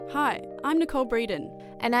Hi, I'm Nicole Breeden.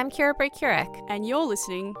 And I'm Kira Burek, And you're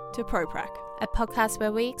listening to ProPrac, a podcast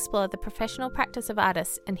where we explore the professional practice of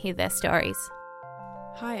artists and hear their stories.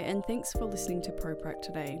 Hi, and thanks for listening to ProPrac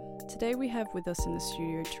today. Today we have with us in the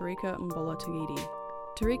studio Tarika Mbola Tugidi.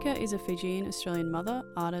 Tarika is a Fijian Australian mother,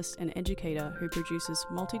 artist and educator who produces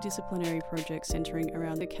multidisciplinary projects centering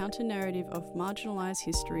around the counter-narrative of marginalised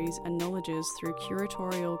histories and knowledges through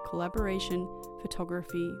curatorial collaboration,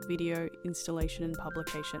 photography, video, installation and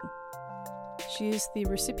publication. She is the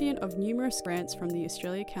recipient of numerous grants from the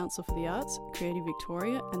Australia Council for the Arts, Creative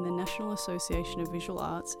Victoria and the National Association of Visual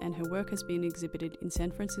Arts, and her work has been exhibited in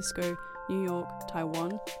San Francisco, New York,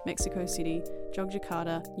 Taiwan, Mexico City,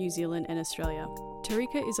 Yogyakarta, New Zealand and Australia.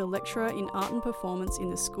 Tarika is a lecturer in art and performance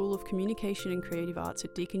in the School of Communication and Creative Arts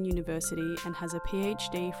at Deakin University and has a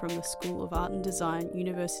PhD from the School of Art and Design,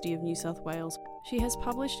 University of New South Wales. She has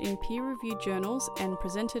published in peer-reviewed journals and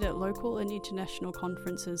presented at local and international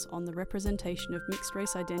conferences on the representation of mixed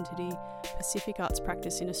race identity, Pacific arts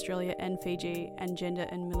practice in Australia and Fiji, and gender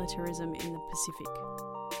and militarism in the Pacific.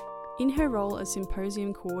 In her role as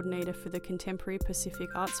Symposium Coordinator for the Contemporary Pacific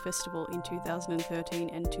Arts Festival in 2013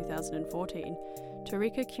 and 2014,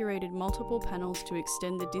 Tarika curated multiple panels to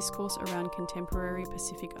extend the discourse around contemporary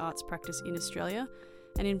Pacific arts practice in Australia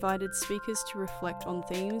and invited speakers to reflect on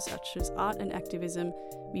themes such as art and activism,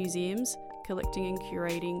 museums, collecting and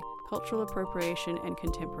curating, cultural appropriation and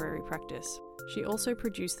contemporary practice. She also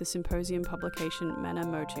produced the symposium publication Mana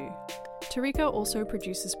Motu. Tarika also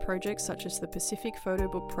produces projects such as the Pacific Photo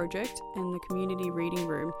Book Project and the Community Reading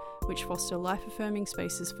Room, which foster life-affirming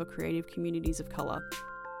spaces for creative communities of colour.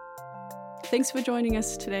 Thanks for joining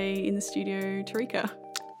us today in the studio, Tarika.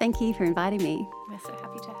 Thank you for inviting me. We're so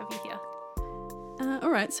happy to have you here. All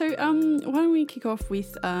right, so why don't we kick off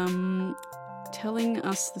with telling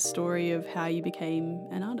us the story of how you became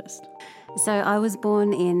an artist? So I was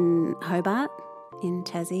born in Hobart in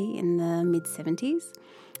Tassie in the mid-70s.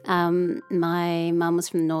 My mum was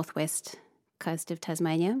from the northwest coast of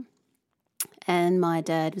Tasmania and my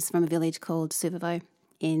dad was from a village called Suvavo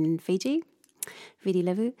in Fiji, Viti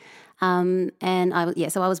Levu. So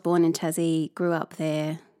I was born in Tassie, grew up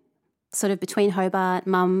there, sort of between Hobart.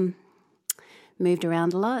 Mum moved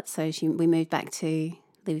around a lot, so we moved back to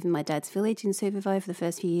live in my dad's village in Suvavo for the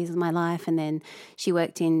first few years of my life, and then she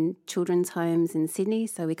worked in children's homes in Sydney,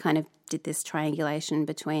 so we kind of did this triangulation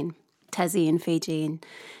between Tassie and Fiji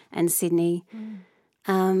and Sydney.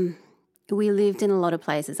 We lived in a lot of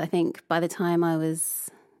places. I think by the time I was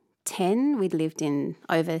 10, we'd lived in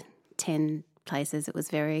over 10 places. It was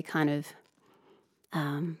very kind of,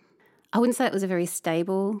 I wouldn't say it was a very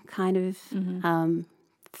stable kind of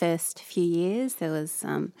first few years. There was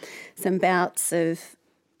some bouts of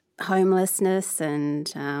homelessness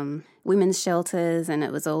and women's shelters, and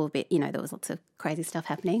it was all a bit, there was lots of crazy stuff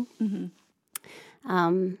happening.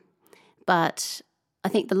 But I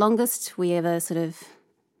think the longest we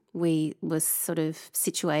was sort of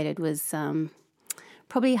situated was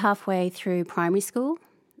probably halfway through primary school,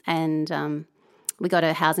 and we got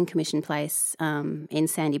a housing commission place in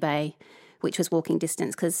Sandy Bay, which was walking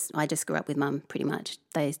distance because I just grew up with Mum pretty much.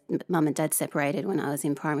 Mum and Dad separated when I was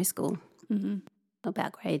in primary school,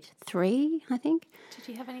 about grade 3, I think. Did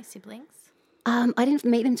you have any siblings? I didn't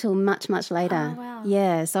meet them till much, much later. Oh, wow.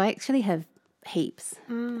 Yeah, so I actually have heaps.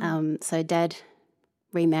 So Dad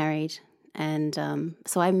remarried, and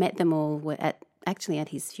so I met them all at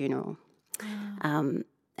his funeral,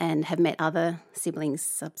 and have met other siblings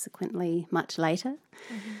subsequently much later.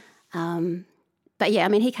 But yeah, I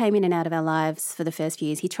mean, he came in and out of our lives for the first few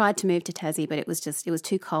years. He tried to move to Tassie, but it was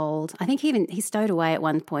too cold. I think he stowed away at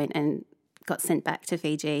one point and got sent back to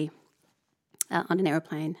Fiji on an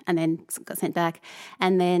aeroplane, and then got sent back.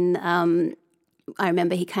 And then I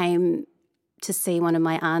remember he came to see one of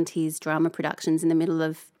my auntie's drama productions in the middle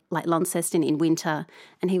of like Launceston in winter,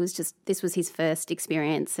 and this was his first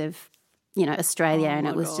experience of Australia, and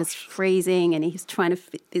it was just freezing, and he was trying to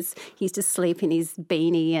fit this. He used to sleep in his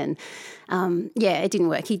beanie, and it didn't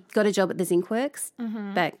work. He got a job at the Zinc Works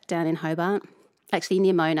back down in Hobart, actually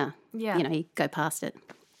near Mona. Yeah, you go past it.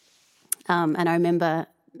 And I remember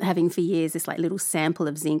having for years this like little sample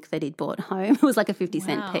of zinc that he'd bought home. It was like a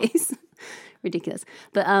 50-cent piece, ridiculous.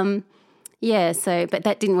 But but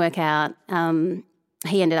that didn't work out.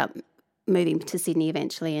 He ended up moving to Sydney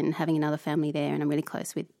eventually and having another family there, and I'm really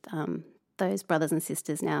close with those brothers and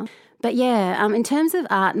sisters now. But in terms of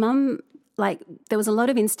art, Mum, there was a lot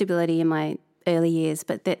of instability in my early years,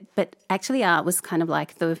 but actually art was kind of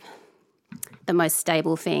like the most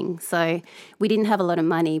stable thing. So we didn't have a lot of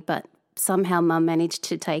money, but somehow Mum managed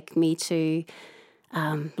to take me to,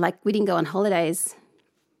 we didn't go on holidays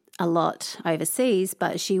a lot overseas,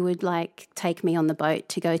 but she would like take me on the boat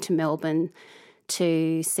to go to Melbourne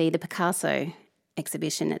to see the Picasso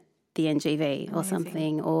exhibition at the NGV or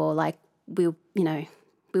something, or like we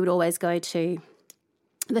would always go to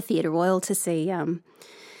the Theatre Royal to see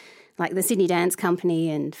like the Sydney Dance Company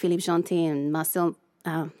and Philippe Gentil and Marcel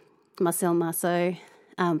Marceau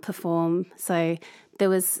perform. So there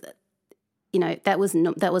was, that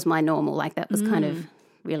was my normal. Like that was kind of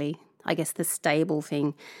really, I guess, the stable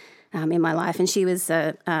thing in my life. And she was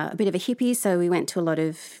a bit of a hippie, so we went to a lot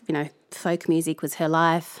of, folk music was her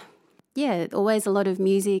life. Yeah, always a lot of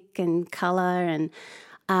music and colour, and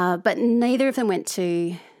but neither of them went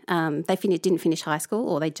to. Didn't finish high school,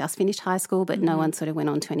 or they just finished high school, but no one sort of went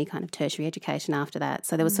on to any kind of tertiary education after that.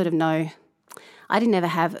 So there was sort of I didn't ever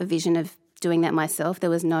have a vision of doing that myself. There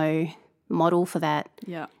was no model for that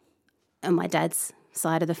on my dad's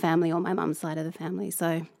side of the family or my mum's side of the family.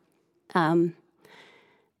 So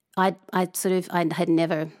I had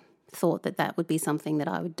never thought that would be something that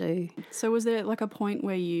I would do. So was there like a point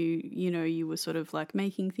where you were sort of like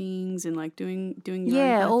making things and like doing your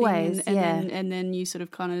own always thing and then you sort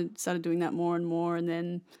of kind of started doing that more and more, and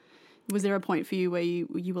then was there a point for you where you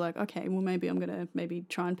were like, okay, well maybe I'm going to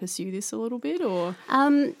try and pursue this a little bit? Or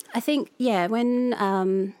I think when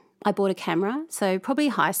I bought a camera, so probably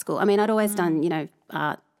high school. I mean, I'd always done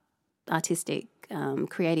artistic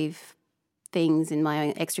creative things in my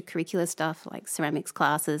own extracurricular stuff like ceramics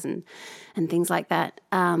classes and things like that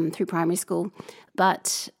through primary school.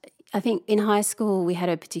 But I think in high school we had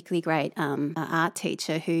a particularly great art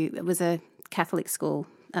teacher who was a Catholic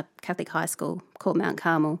high school called Mount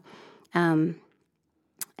Carmel. And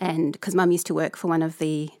because Mum used to work for one of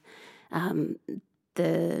the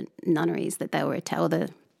nunneries that they were or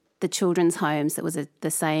the children's homes that was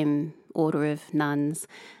the same order of nuns,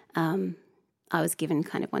 I was given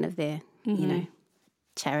kind of one of their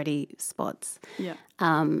charity spots. Yeah.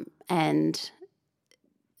 And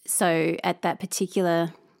so at that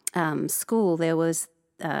particular school, there was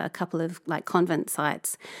a couple of like convent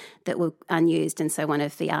sites that were unused, and so one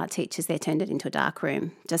of the art teachers there turned it into a dark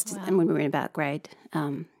room. And when we were in about grade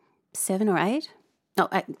 7 or 8,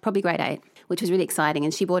 probably grade 8, which was really exciting.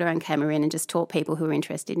 And she brought her own camera in and just taught people who were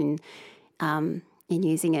interested in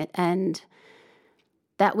using it. And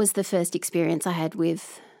that was the first experience I had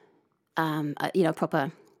with a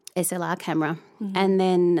proper SLR camera. And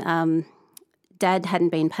then Dad hadn't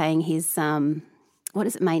been paying his child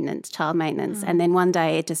maintenance. And then one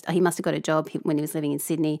day he must have got a job when he was living in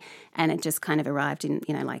Sydney, and it just kind of arrived in,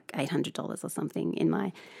 like $800 or something in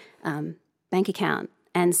my bank account.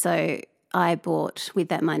 And so I bought with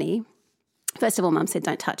that money. First of all, Mum said,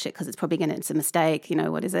 don't touch it because it's a mistake.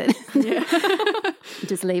 What is it? Yeah.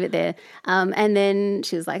 Just leave it there. And then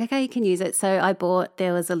she was like, okay, you can use it. So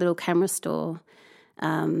there was a little camera store,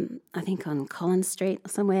 I think on Collins Street or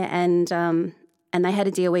somewhere, and they had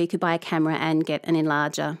a deal where you could buy a camera and get an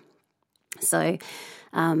enlarger. So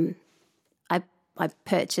I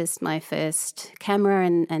purchased my first camera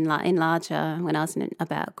and enlarger when I was in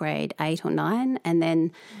about grade 8 or 9, and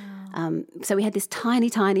then so we had this tiny,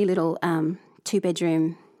 tiny little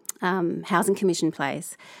 2-bedroom housing commission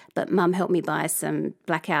place, but Mum helped me buy some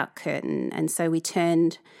blackout curtain, and so we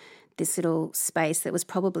turned this little space that was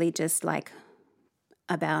probably just like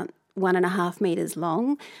about 1.5 meters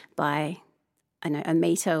long by a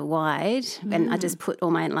metre wide, and I just put all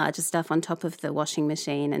my enlarger stuff on top of the washing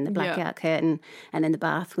machine and the blackout curtain, and then the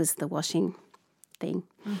bath was the washing thing.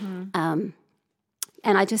 And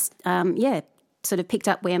I just, sort of picked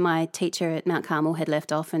up where my teacher at Mount Carmel had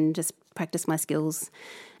left off and just practiced my skills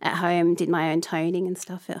at home, did my own toning and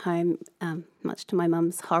stuff at home, much to my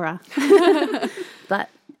mum's horror. But,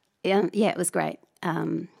 it was great.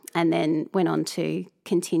 And then went on to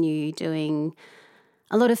continue doing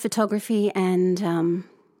a lot of photography and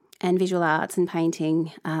visual arts and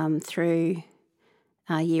painting through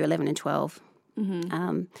year 11 and 12.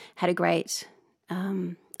 Had a great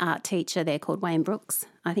art teacher there called Wayne Brooks.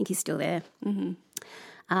 I think he's still there.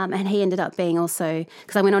 And he ended up being also,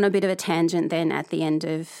 because I went on a bit of a tangent then at the end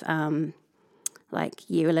of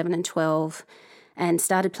year 11 and 12 and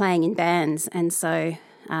started playing in bands. And so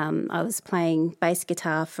I was playing bass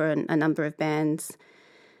guitar for a number of bands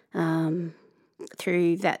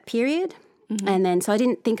through that period. And then so I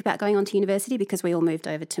didn't think about going on to university because we all moved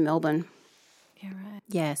over to Melbourne. Yeah, right.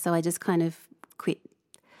 Yeah, so I just kind of quit,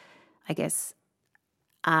 I guess,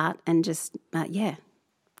 art and just,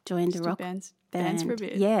 joined a rock bands band for a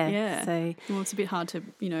bit. Yeah. So, well, it's a bit hard to,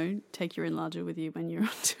 take your enlarger with you when you're on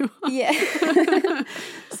tour. Yeah.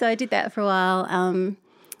 So I did that for a while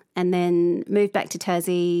and then moved back to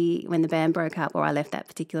Tassie when the band broke up, or I left that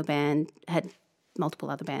particular band, had multiple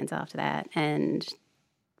other bands after that, and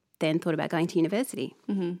then thought about going to university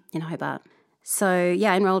in Hobart. So,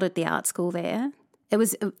 yeah, I enrolled at the art school there. It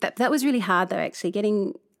was that was really hard, though, actually,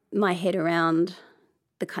 getting my head around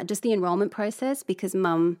just the enrolment process, because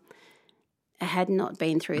Mum had not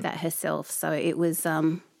been through that herself. So it was,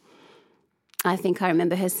 I think I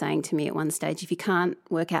remember her saying to me at one stage, if you can't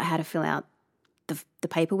work out how to fill out the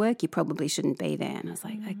paperwork, you probably shouldn't be there. And I was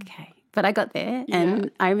like, okay. But I got there,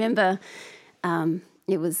 and I remember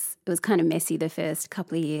it was kind of messy the first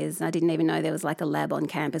couple of years. I didn't even know there was like a lab on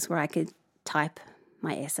campus where I could type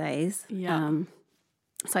my essays. Yeah.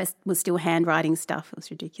 So I was still handwriting stuff. It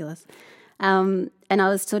was ridiculous. And I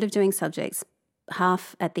was sort of doing subjects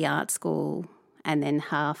half at the art school and then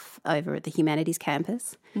half over at the humanities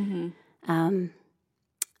campus.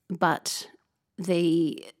 But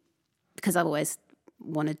because I've always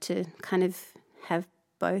wanted to kind of have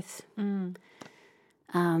both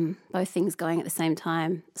things going at the same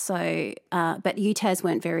time. So, but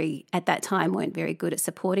UTAS at that time weren't very good at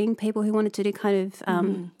supporting people who wanted to do kind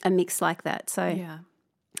of a mix like that. So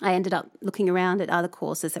I ended up looking around at other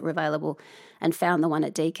courses that were available and found the one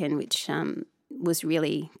at Deakin, which was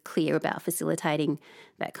really clear about facilitating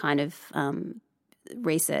that kind of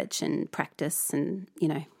research and practice and,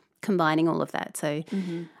 combining all of that. So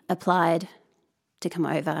applied to come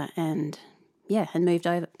over and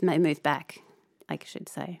moved back, I should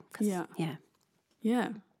say. Yeah.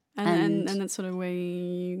 And that's sort of where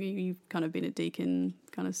you've kind of been at Deakin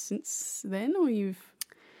kind of since then, or you've...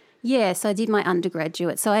 Yeah, so I did my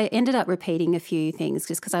undergraduate. So I ended up repeating a few things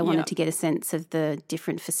just because I wanted to get a sense of the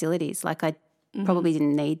different facilities. Like I probably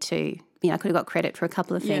didn't need to. I could have got credit for a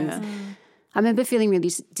couple of things. I remember feeling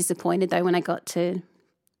really disappointed though when I got to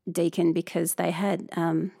Deakin because they had,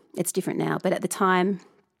 it's different now, but at the time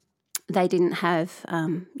they didn't have,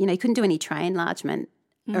 you couldn't do any tray enlargement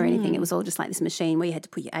or anything. It was all just like this machine where you had to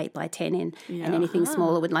put your 8x10 in and anything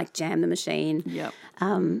smaller would like jam the machine.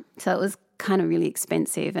 So it was kind of really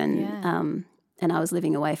expensive and I was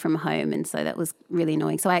living away from home, and so that was really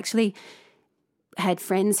annoying. So I actually had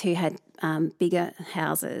friends who had bigger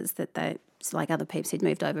houses that like other peeps who'd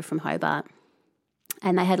moved over from Hobart,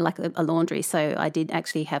 and they had like a laundry. So I did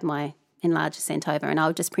actually have my enlarger sent over, and I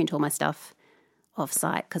would just print all my stuff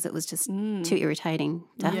off-site because it was just too irritating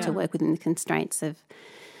to have to work within the constraints of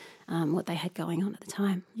what they had going on at the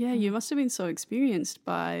time. Yeah, you must have been so experienced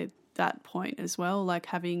by that point as well, like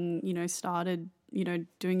having, started,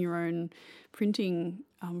 doing your own printing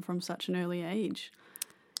from such an early age.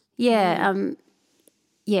 Yeah,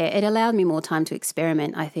 it allowed me more time to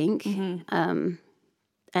experiment, I think.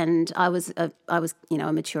 And I was a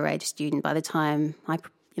mature age student by the time I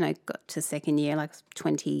got to second year, like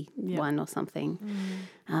 21 or something.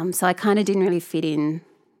 So I kind of didn't really fit in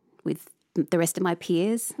with the rest of my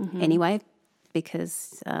peers anyway,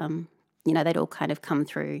 because they'd all kind of come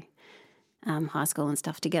through high school and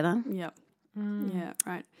stuff together. Yeah,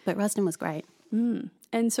 right. But Rusden was great.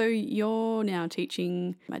 And so you're now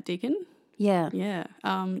teaching at Deakin? Yeah. Yeah.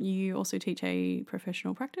 You also teach a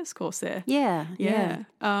professional practice course there. Yeah.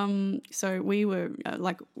 So we were,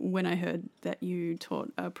 when I heard that you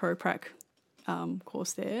taught a ProPrac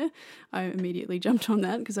course there, I immediately jumped on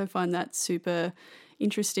that because I find that super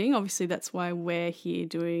interesting. Obviously, that's why we're here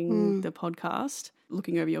doing the podcast.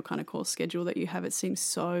 Looking over your kind of course schedule that you have, it seems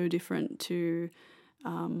so different to,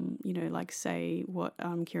 say what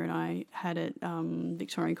Kira and I had at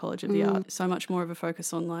Victorian College of the Arts. So much more of a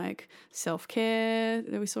focus on like self-care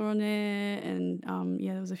that we saw on there, and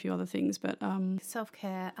there was a few other things, but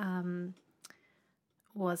self-care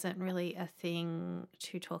wasn't really a thing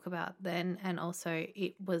to talk about then, and also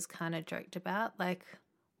it was kind of joked about. Like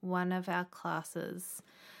one of our classes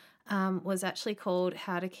was actually called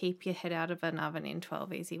How to Keep Your Head Out of an Oven in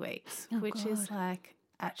 12 Easy Weeks, which is like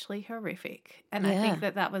actually horrific. And I think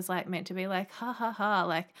that was like meant to be like, ha, ha, ha,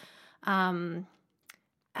 like,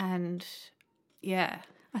 and yeah.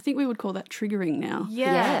 I think we would call that triggering now.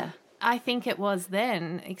 Yeah. I think it was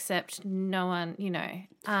then, except no one,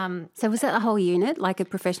 So was that a whole unit, like a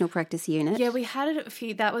professional practice unit? Yeah, we had a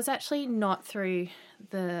few. That was actually not through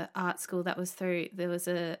the art school. That was through, there was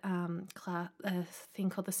a thing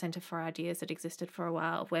called the Centre for Ideas that existed for a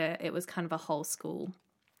while, where it was kind of a whole school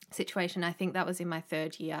situation. I think that was in my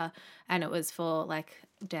third year, and it was for like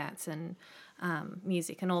dance and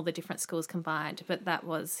music and all the different schools combined. But that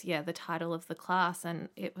was, the title of the class, and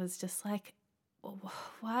it was just like,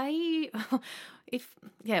 why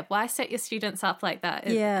set your students up like that?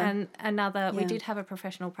 And we did have a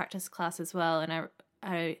professional practice class as well, and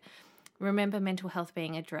I remember mental health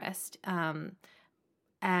being addressed, and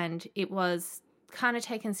it was kind of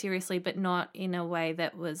taken seriously, but not in a way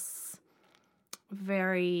that was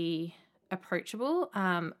very approachable.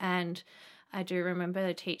 And I do remember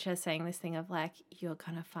the teacher saying this thing of like, you're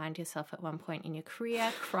going to find yourself at one point in your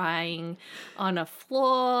career crying on a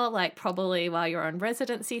floor, like probably while you're on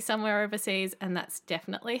residency somewhere overseas. And that's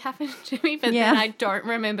definitely happened to me. But then I don't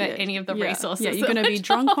remember any of the resources. Yeah, you're going to be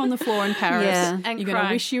drunk on the floor in Paris. And you're going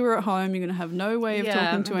to wish you were at home. You're going to have no way of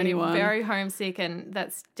talking to anyone. Very homesick. And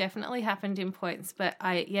that's definitely happened in points. But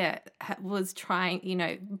I, was trying,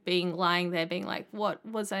 being lying there, being like, what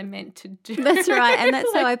was I meant to do? That's right. And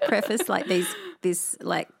that's how I preface like these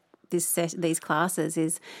classes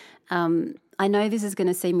is I know this is going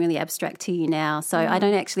to seem really abstract to you now, so I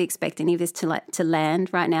don't actually expect any of this to land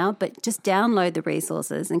right now, but just download the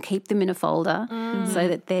resources and keep them in a folder so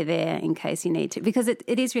that they're there in case you need to, because it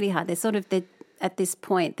is really hard. They're at this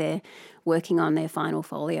point they're working on their final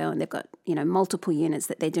folio and they've got multiple units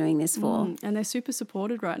that they're doing this for, and they're super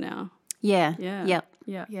supported right now. Yeah.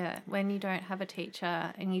 When you don't have a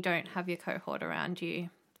teacher and you don't have your cohort around you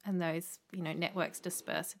and those, networks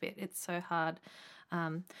disperse a bit, it's so hard.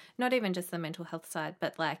 Not even just the mental health side,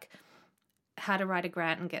 but like how to write a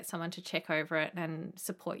grant and get someone to check over it and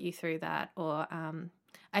support you through that. Or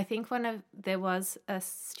I think there was a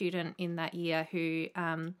student in that year who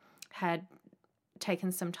had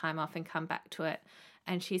taken some time off and come back to it.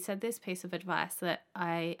 And she said this piece of advice that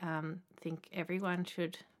I think everyone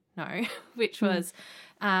should know, which was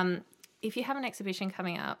if you have an exhibition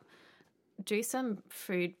coming up, do some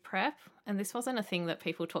food prep. And this wasn't a thing that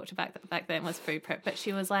people talked about back then, was food prep, but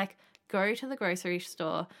she was like, go to the grocery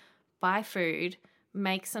store, buy food,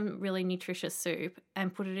 make some really nutritious soup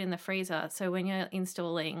and put it in the freezer. So when you're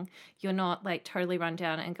installing, you're not like totally run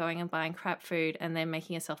down and going and buying crap food and then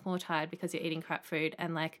making yourself more tired because you're eating crap food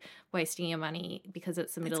and like wasting your money because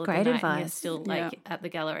it's the middle of the night and you're still like at the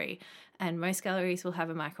gallery. And most galleries will have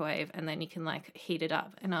a microwave and then you can like heat it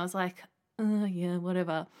up. And I was like, oh yeah,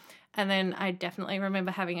 whatever. And then I definitely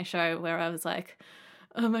remember having a show where I was like,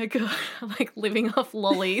 oh my God, I'm like living off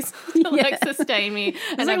lollies to like sustain me.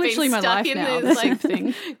 And I've been stuck in this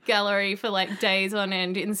like gallery for like days on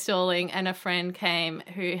end installing, and a friend came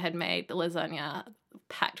who had made lasagna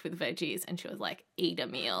packed with veggies and she was like, eat a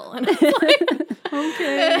meal. And I was like,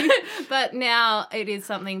 okay. But now it is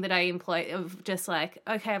something that I employ of just like,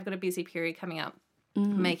 okay, I've got a busy period coming up,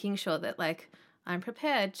 making sure that like I'm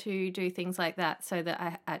prepared to do things like that so that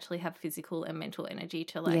I actually have physical and mental energy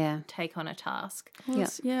to like take on a task. Well,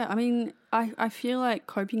 yeah, I mean, I feel like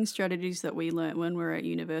coping strategies that we learnt when we were at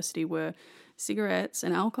university were cigarettes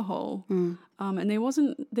and alcohol, and there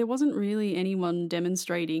wasn't really anyone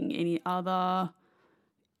demonstrating any other,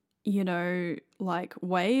 like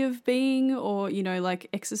way of being, or like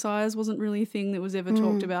exercise wasn't really a thing that was ever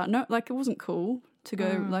talked about. No, like it wasn't cool to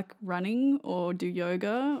go like running or do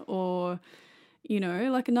yoga or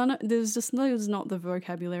like there's not the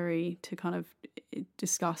vocabulary to kind of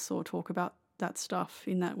discuss or talk about that stuff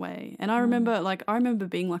in that way. And I remember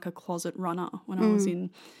being like a closet runner when I was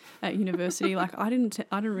at university. Like I didn't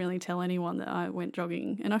really tell anyone that I went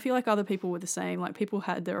jogging, and I feel like other people were the same. Like people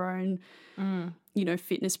had their own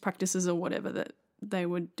fitness practices or whatever that they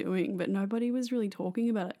were doing, but nobody was really talking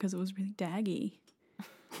about it because it was really daggy.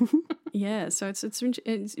 Yeah, so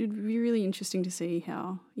it'd be really interesting to see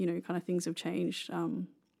how kind of things have changed. Now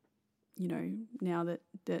that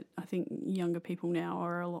I think younger people now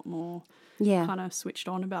are a lot more kind of switched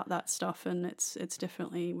on about that stuff, and it's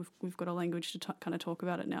definitely we've got a language to kind of talk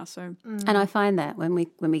about it now. So and I find that when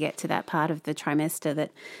we get to that part of the trimester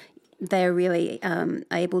that they're really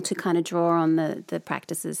able to kind of draw on the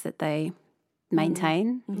practices that they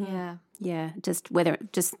maintain. Just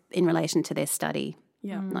in relation to their study.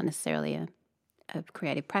 Not necessarily a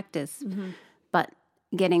creative practice, but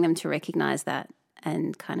getting them to recognise that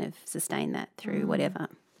and kind of sustain that through whatever.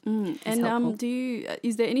 And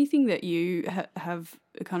is there anything that you have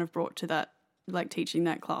kind of brought to that, like teaching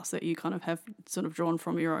that class, that you kind of have sort of drawn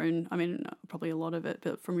from your own, I mean, probably a lot of it,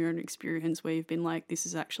 but from your own experience where you've been like, this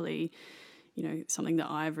is actually, something that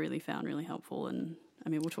I've really found really helpful? And I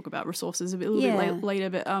mean, we'll talk about resources a little bit later,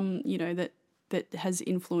 but, that has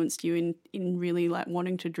influenced you in really like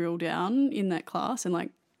wanting to drill down in that class and like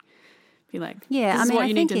be like, this is what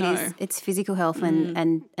you need to know. It's physical health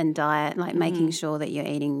and diet, like making sure that you're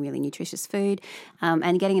eating really nutritious food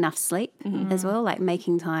and getting enough sleep as well, like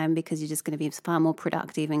making time because you're just going to be far more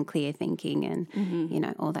productive and clear thinking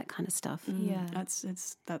and, all that kind of stuff. Yeah. That's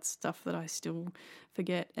stuff that I still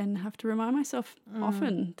forget and have to remind myself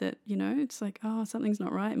often that, it's like, oh, something's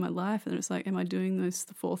not right in my life. And it's like, am I doing those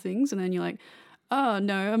 4 things? And then you're like, oh,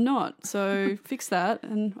 no, I'm not. So fix that.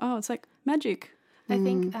 And, it's like magic. I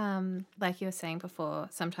think, like you were saying before,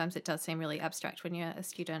 sometimes it does seem really abstract when you're a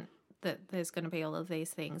student that there's going to be all of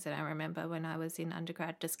these things. And I remember when I was in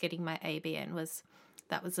undergrad, just getting my ABN was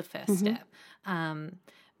the first step.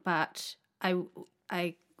 But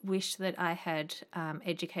I wish that I had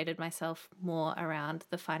educated myself more around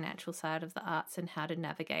the financial side of the arts and how to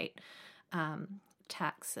navigate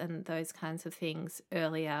tax and those kinds of things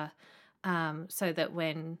earlier, so that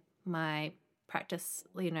when my practice,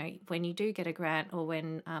 when you do get a grant, or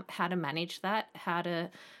when how to manage that, how to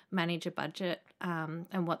manage a budget,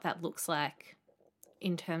 and what that looks like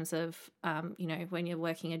in terms of, when you're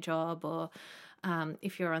working a job, or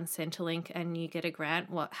if you're on Centrelink and you get a grant,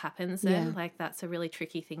 what happens then? Like, that's a really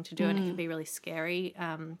tricky thing to do, and it can be really scary,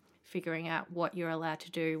 figuring out what you're allowed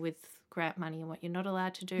to do with grant money and what you're not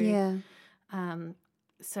allowed to do. Yeah.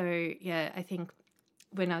 I think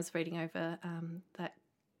when I was reading over that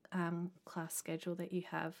class schedule that you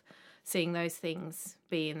have, seeing those things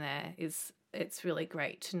be in there it's really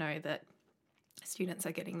great to know that students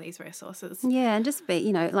are getting these resources. Yeah, and just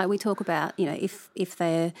be, like we talk about, if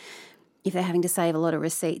they're having to save a lot of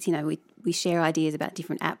receipts, we share ideas about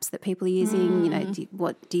different apps that people are using.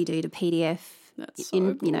 What do you do to PDF? That's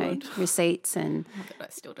so good. Receipts and I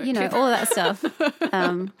still don't all that stuff.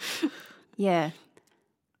 Yeah.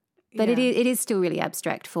 But it is still really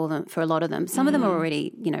abstract for them, for a lot of them. Some of them are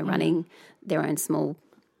already, running their own small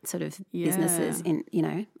sort of businesses in,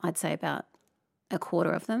 I'd say about a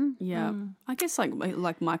quarter of them. Yeah. I guess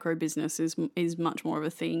like micro business is much more of a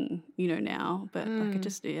thing, now, but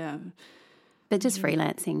But just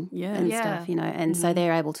freelancing and stuff, and so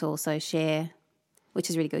they're able to also share, which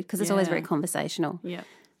is really good because it's always very conversational. Yeah.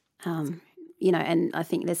 And I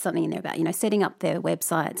think there's something in there about, setting up their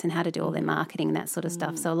websites and how to do all their marketing and that sort of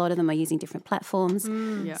stuff. So a lot of them are using different platforms,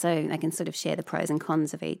 so they can sort of share the pros and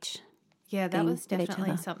cons of each. Yeah, that was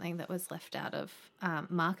definitely something that was left out of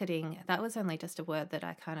marketing. That was only just a word that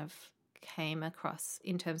I kind of came across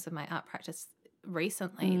in terms of my art practice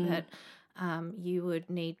recently, that you would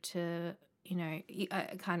need to,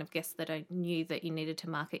 I kind of guessed that I knew that you needed to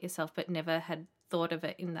market yourself, but never had thought of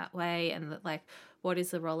it in that way, and that, like, what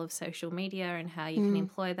is the role of social media and how you can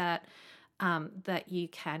employ that, that you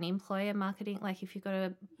can employ a marketing, like if you've got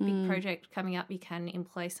a big project coming up, you can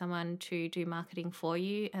employ someone to do marketing for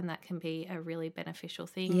you, and that can be a really beneficial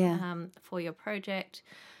thing for your project.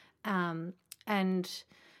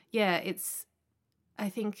 It's, I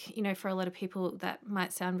think, for a lot of people that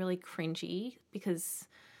might sound really cringy because,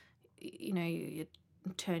 you're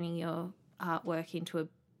turning your artwork into a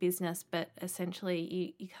business, but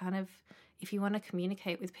essentially you kind of, if you want to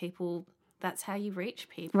communicate with people, that's how you reach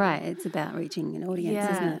people. Right, it's about reaching an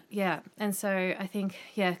audience, isn't it? Yeah, and so I think,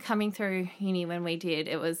 coming through uni when we did,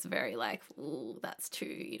 it was very like, ooh, that's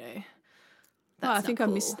too, that's I think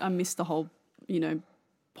cool. I missed the whole,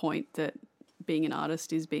 point that being an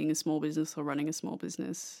artist is being a small business or running a small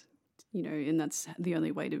business, and that's the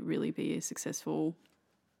only way to really be a successful,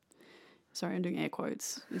 sorry, I'm doing air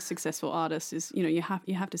quotes, a successful artist is, you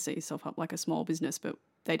have to set yourself up like a small business, but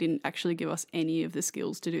they didn't actually give us any of the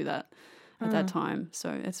skills to do that at that time. So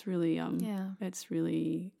it's really it's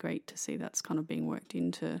really great to see that's kind of being worked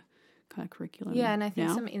into kind of curriculum. Yeah, and I think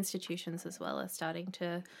some institutions as well are starting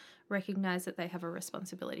to recognise that they have a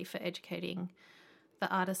responsibility for educating the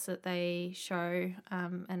artists that they show,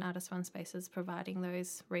 and artist-run spaces providing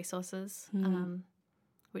those resources,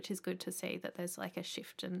 which is good to see that there's like a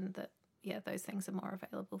shift and that, those things are more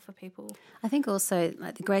available for people. I think also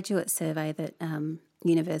like the graduate survey that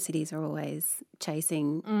universities are always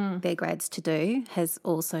chasing their grads to do has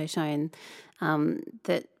also shown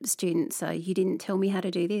that students are, you didn't tell me how to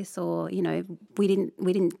do this, or, we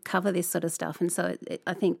didn't cover this sort of stuff. And so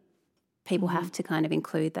I think people have to kind of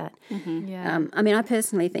include that. Yeah. I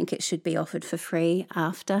personally think it should be offered for free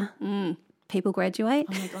after people graduate.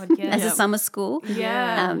 Oh my God, yeah. As a summer school.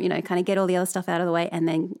 Yeah. Kind of get all the other stuff out of the way, and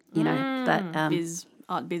then,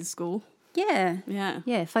 art biz school.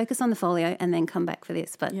 Yeah, focus on the folio and then come back for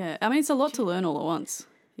this. But yeah, it's a lot to learn all at once.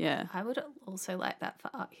 Yeah. I would also like that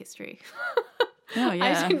for art history. Oh,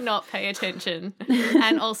 yeah. I did not pay attention.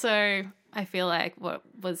 And also I feel like what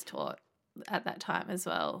was taught at that time as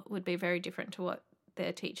well would be very different to what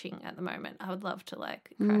they're teaching at the moment. I would love to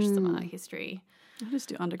crash some art history. I'll just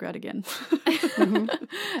do undergrad again.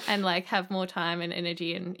 And have more time and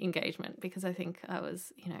energy and engagement, because I think I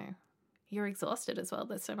was, you're exhausted as well.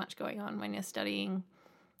 There's so much going on when you're studying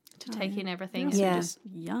to take in everything. You're just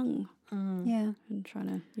young. Yeah. And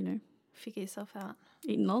trying to, figure yourself out.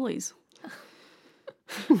 Eating lollies.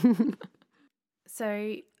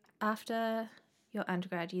 So after your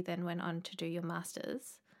undergrad, you then went on to do your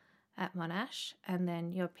master's at Monash and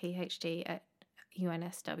then your PhD at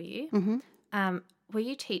UNSW. Were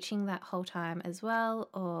you teaching that whole time as well,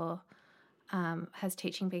 or has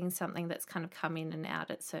teaching been something that's kind of come in and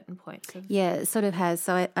out at certain points? Yeah, it sort of has.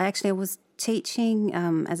 So I actually was teaching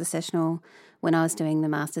as a sessional when I was doing the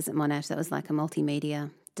Masters at Monash. That was like a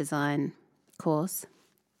multimedia design course.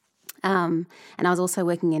 And I was also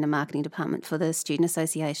working in a marketing department for the Student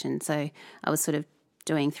Association. So I was sort of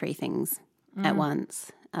doing 3 things at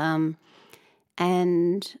once. And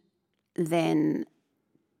then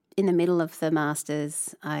in the middle of the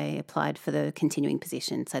Masters, I applied for the continuing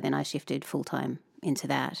position. So then I shifted full-time into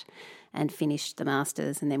that and finished the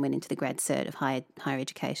Masters and then went into the grad cert of higher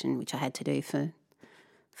education, which I had to do for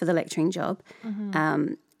the lecturing job.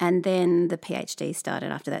 And then the PhD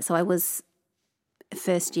started after that. So I was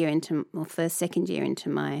second year into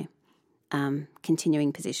my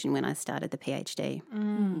continuing position when I started the PhD.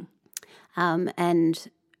 And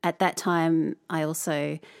at that time, I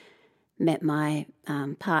also met my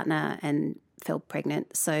partner and fell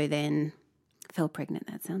pregnant. So then,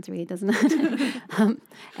 that sounds weird, doesn't it?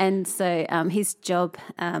 And so his job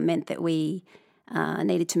meant that we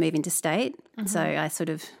needed to move interstate. So I sort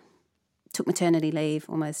of took maternity leave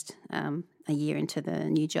almost a year into the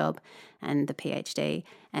new job and the PhD,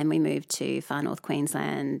 and we moved to far north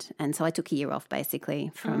Queensland. And so I took a year off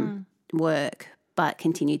basically from work, but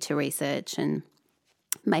continued to research and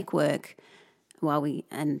make work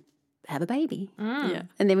and have a baby. Yeah.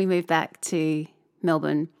 And then we moved back to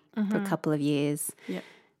Melbourne for a couple of years. Yep.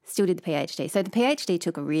 Still did the PhD. So the PhD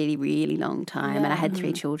took a really, really long time, and I had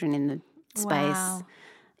 3 children in the space,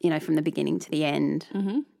 Wow. From the beginning to the end.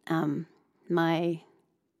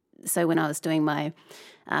 So when I was doing my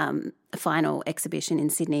final exhibition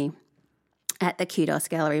in Sydney at the Kudos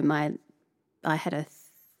Gallery, I had a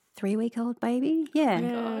 3-week-old baby.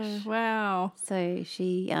 Yeah. Wow. So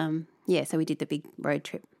she, so we did the big road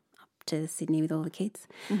trip up to Sydney with all the kids.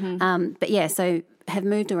 But yeah, so have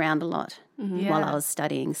moved around a lot while I was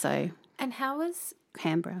studying. So And how was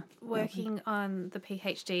Canberra. working on the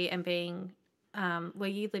PhD and being, were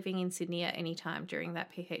you living in Sydney at any time during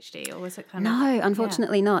that PhD, or was it kind of? No,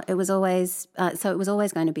 unfortunately not. It was always it was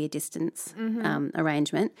always going to be a distance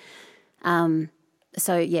arrangement.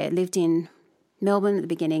 Lived in Melbourne at the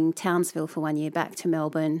beginning, Townsville for 1 year, back to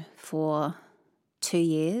Melbourne for 2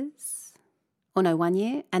 years. 1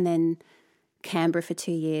 year, and then Canberra for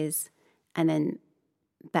 2 years, and then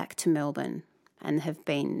back to Melbourne, and have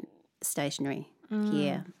been stationary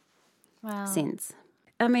here since.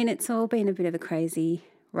 I mean, it's all been a bit of a crazy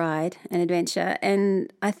ride and adventure,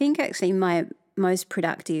 and I think actually my most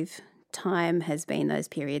productive time has been those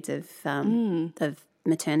periods of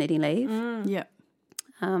maternity leave. Yeah.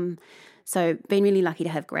 So been really lucky to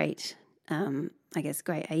have great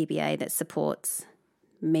ABA that supports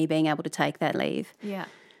me being able to take that leave. Yeah.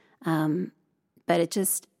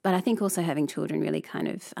 But I think also having children really kind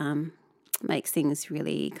of makes things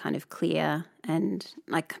really kind of clear and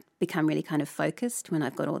like become really kind of focused when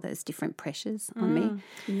I've got all those different pressures on me.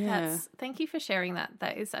 Yeah. Thank you for sharing that.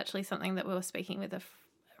 That is actually something that we were speaking with a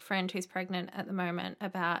friend who's pregnant at the moment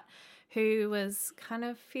about, who was kind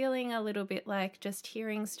of feeling a little bit like just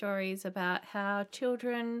hearing stories about how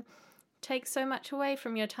children take so much away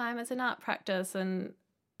from your time as an art practice. And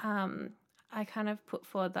I kind of put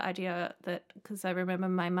forward the idea that, because I remember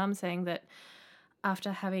my mum saying that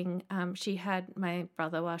after having, she had my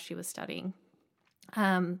brother while she was studying,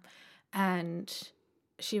 and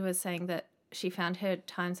she was saying that she found her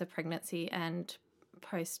times of pregnancy and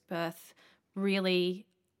post-birth really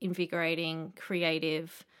invigorating,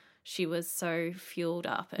 creative. She was so fueled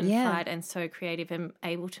up and fired and so creative and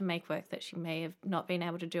able to make work that she may have not been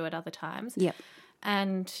able to do at other times. Yep.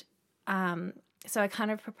 And so I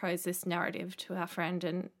kind of proposed this narrative to our friend,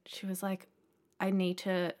 and she was like, I need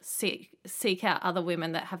to seek out other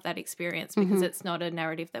women that have that experience, because it's not a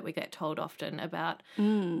narrative that we get told often about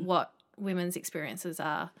what women's experiences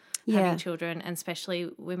are having children, and especially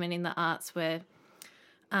women in the arts where,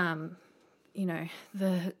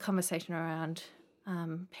 the conversation around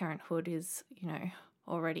parenthood is,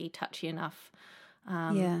 already touchy enough.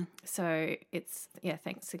 So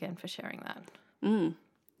thanks again for sharing that.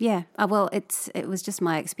 Yeah, well, it was just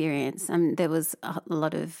my experience. There was a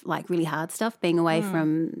lot of like really hard stuff being away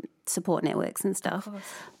from support networks and stuff.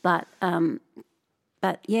 But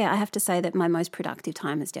yeah, I have to say that my most productive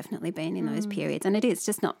time has definitely been in those periods, and it is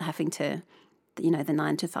just not having to, the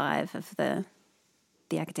 9 to 5 of the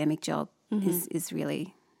academic job is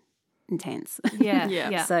really intense. Yeah,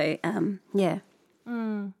 Yeah. So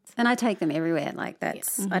and I take them everywhere. Like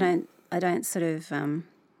that's I don't sort of.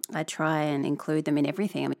 I try and include them in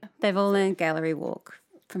everything. I mean, they've all learned gallery walk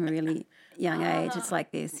from a really young age. It's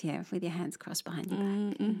like this, with your hands crossed behind your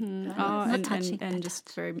back. Oh, and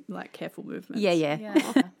just very like careful movements. Yeah.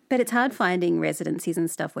 But it's hard finding residencies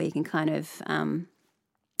and stuff where you can kind of,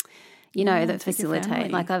 that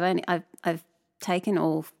facilitate. Like I've taken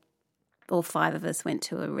all 5 of us went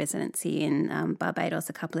to a residency in Barbados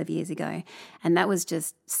a couple of years ago, and that was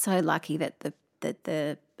just so lucky that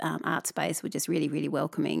the art space were just really, really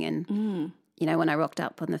welcoming. And when I rocked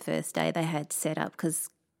up on the first day, they had set up because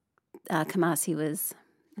Kamasi was,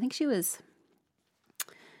 I think she was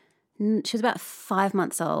about 5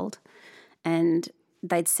 months old, and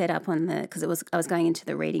they'd set up because I was going into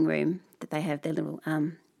the reading room that they have, their little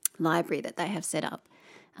library that they have set up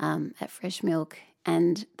at Fresh Milk,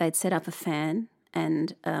 and they'd set up a fan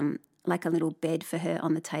and like a little bed for her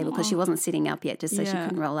on the table because she wasn't sitting up yet, just so she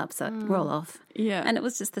couldn't roll off. Yeah. And it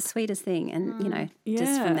was just the sweetest thing. And,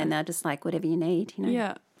 just from then they're just like, whatever you need,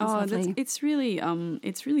 Yeah. It's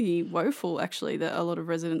really woeful, actually, that a lot of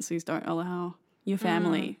residencies don't allow your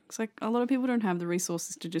family. It's like a lot of people don't have the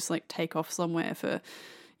resources to just like take off somewhere for,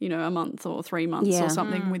 a month or 3 months or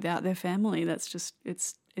something without their family. That's just,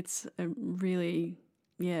 it's a really,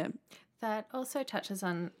 That also touches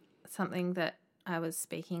on something that I was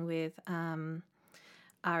speaking with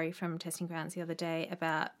Ari from Testing Grounds the other day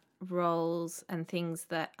about roles and things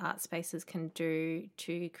that art spaces can do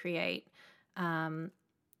to create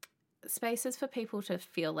spaces for people to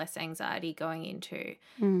feel less anxiety going into.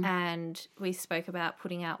 And we spoke about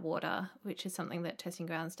putting out water, which is something that Testing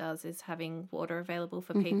Grounds does, is having water available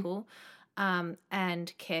for people,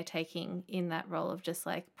 and caretaking in that role of just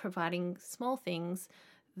like providing small things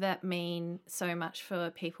that mean so much for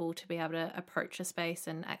people to be able to approach a space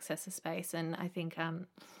and access a space. And I think,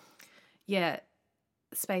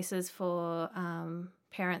 spaces for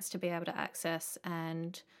parents to be able to access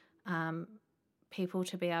and people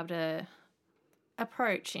to be able to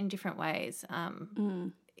approach in different ways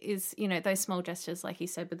is, those small gestures, like you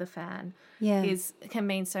said, with the fan, can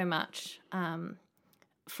mean so much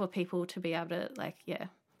for people to be able to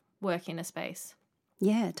work in a space.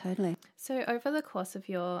 Yeah, totally. So over the course of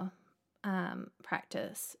your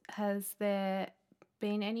practice, has there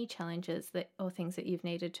been any challenges or things that you've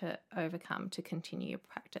needed to overcome to continue your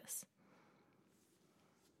practice?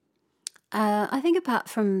 I think apart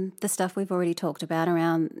from the stuff we've already talked about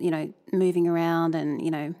around, moving around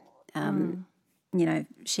and,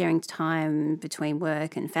 sharing time between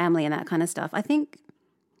work and family and that kind of stuff, I think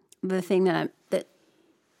the thing that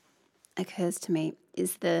occurs to me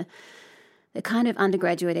is the kind of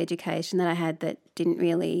undergraduate education that I had that didn't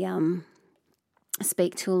really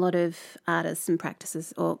speak to a lot of artists and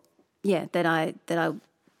practices, that I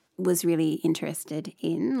was really interested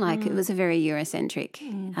in. Like it was a very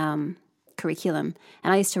Eurocentric curriculum,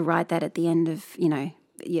 and I used to write that at the end of your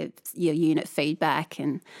unit feedback,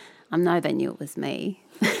 and I know they knew it was me,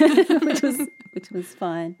 which was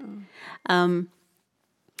fine.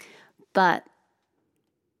 But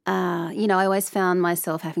I always found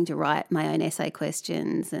myself having to write my own essay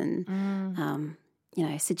questions and,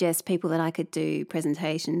 suggest people that I could do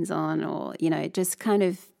presentations on, or, just kind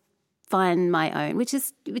of find my own, which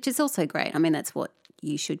is also great. I mean, that's what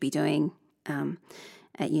you should be doing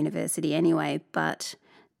at university anyway. But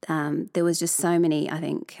there was just so many, I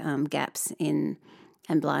think, gaps and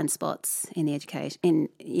blind spots in the education,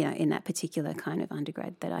 in that particular kind of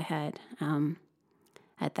undergrad that I had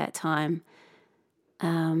at that time.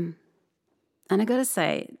 And I got to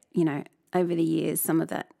say, over the years, some of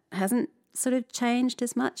that hasn't sort of changed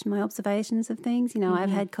as much, my observations of things. I've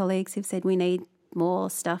had colleagues who've said we need more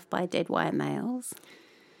stuff by dead white males.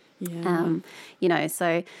 Yeah.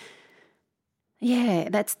 So, yeah,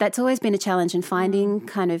 that's always been a challenge, in finding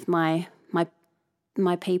kind of my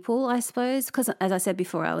people, I suppose, because as I said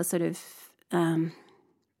before, I was sort of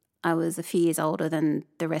I was a few years older than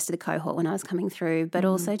the rest of the cohort when I was coming through, but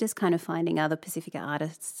also just kind of finding other Pacifica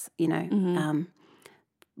artists,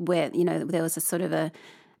 where, there was a sort of a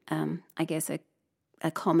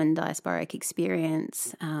common diasporic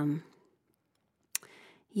experience. And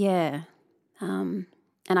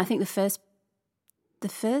I think the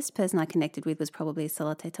first person I connected with was probably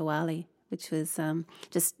Salate Tawali, which was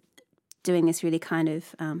just doing this really kind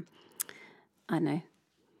of,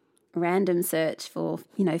 random search for,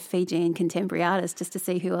 Fijian contemporary artists, just to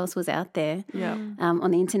see who else was out there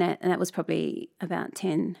on the internet. And that was probably about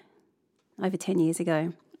over 10 years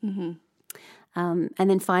ago. Mm-hmm. And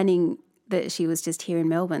then finding that she was just here in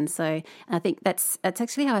Melbourne. So I think that's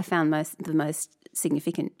actually how I found the most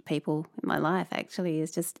significant people in my life, actually,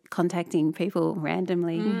 is just contacting people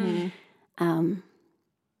randomly. Mm-hmm.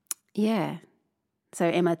 So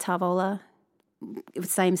Emma Tavola, it was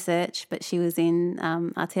same search, but she was in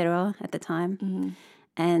Aotearoa at the time. Mm-hmm.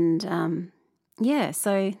 And,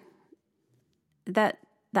 so that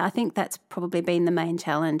I think that's probably been the main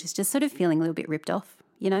challenge, is just sort of feeling a little bit ripped off,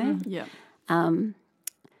 you know? Yeah.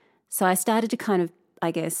 So I started to kind of,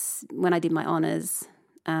 I guess, when I did my honours,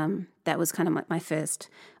 that was kind of my first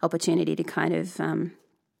opportunity to kind of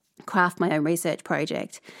craft my own research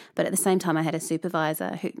project. But at the same time, I had a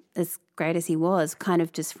supervisor who, as great as he was, kind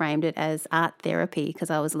of just framed it as art therapy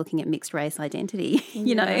because I was looking at mixed race identity,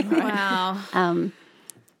 you know. Right. Wow.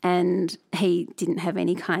 And he didn't have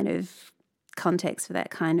any kind of context for that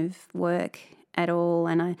kind of work at all.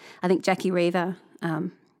 And I think Jackie Reaver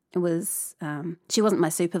was, she wasn't my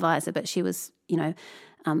supervisor, but she was, you know,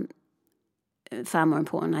 far more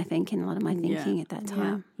important, I think, in a lot of my thinking at that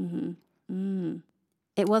time. Yeah. Mm-hmm. Mm.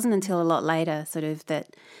 It wasn't until a lot later sort of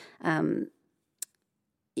that,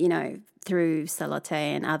 you know, through Salote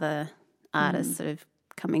and other artists sort of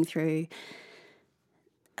coming through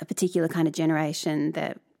a particular kind of generation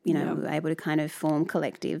that, you know, we were able to kind of form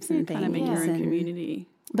collectives and things. Kind of make your own and- community.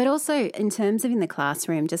 But also in terms of in the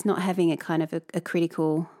classroom, just not having a kind of a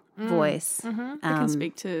critical voice. I can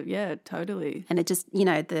speak to, totally. And it just, you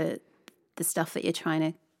know, the stuff that you're trying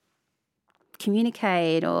to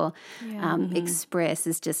communicate or express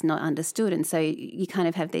is just not understood. And so you kind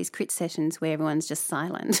of have these crit sessions where everyone's just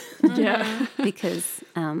silent Yeah. because,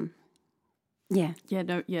 Yeah,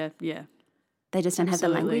 they just don't have the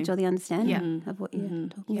Absolutely. language or the understanding of what you're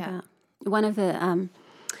talking Yeah. about. One of the,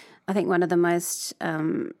 I think one of the most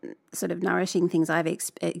sort of nourishing things I've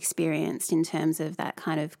experienced in terms of that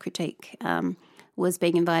kind of critique was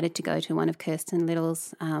being invited to go to one of Kirsten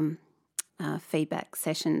Little's feedback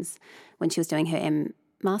sessions when she was doing her M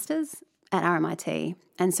Masters at RMIT.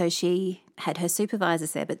 And so she had her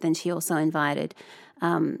supervisors there, but then she also invited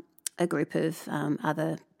a group of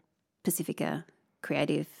other Pacifica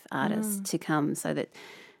creative artists to come so that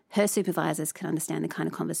her supervisors could understand the kind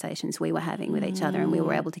of conversations we were having with each other, and we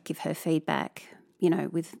were able to give her feedback, you know,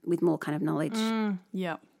 with more kind of knowledge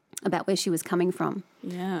Yeah. about where she was coming from.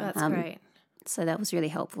 Yeah. That's great. So that was really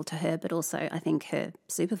helpful to her, but also I think her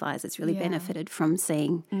supervisors really benefited from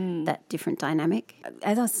seeing that different dynamic.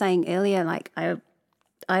 As I was saying earlier, like I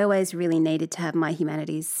always really needed to have my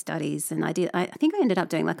humanities studies, and I think I ended up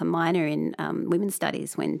doing like a minor in women's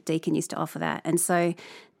studies when Deakin used to offer that. And so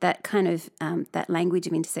that kind of that language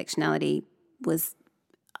of intersectionality was,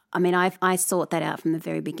 I mean, I sought that out from the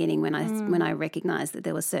very beginning when I recognised that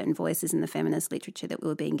there were certain voices in the feminist literature that we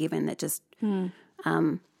were being given that just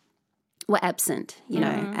were absent, you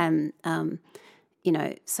know, and you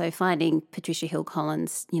know, so finding Patricia Hill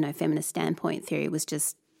Collins', you know, feminist standpoint theory was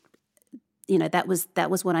just, you know, that was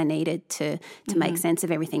what I needed to make sense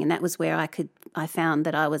of everything, and that was where I found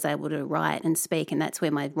that I was able to write and speak, and that's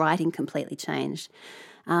where my writing completely changed.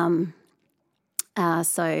 So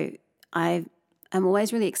I'm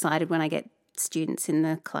always really excited when I get students in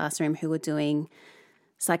the classroom who are doing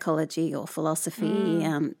psychology or philosophy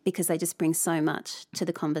because they just bring so much to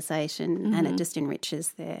the conversation and it just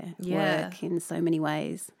enriches their work in so many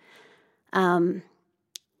ways.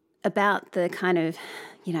 About the kind of,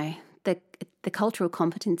 you know, the cultural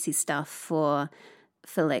competency stuff for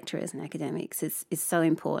lecturers and academics is so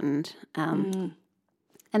important. And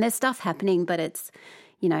there's stuff happening, but it's,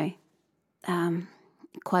 you know,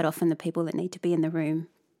 quite often the people that need to be in the room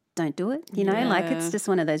don't do it, you know, like it's just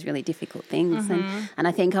one of those really difficult things. And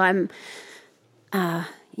I think I'm,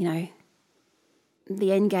 you know,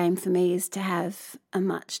 the end game for me is to have a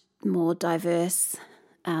much more diverse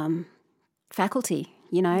faculty,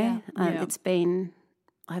 you know.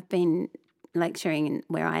 I've been lecturing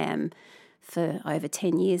where I am for over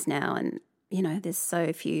 10 years now, and, you know, there's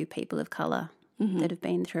so few people of colour that have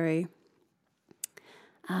been through.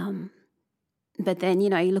 But then, you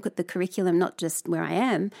know, you look at the curriculum, not just where I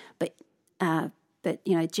am, but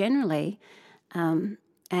you know, generally, and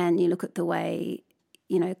you look at the way,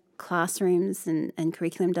 you know, classrooms and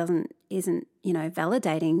curriculum isn't, you know,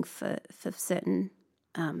 validating for certain,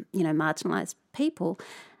 you know, marginalised people.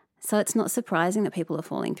 So it's not surprising that people are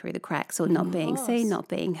falling through the cracks or not being seen, not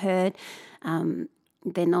being heard.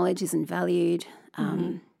 Their knowledge isn't valued.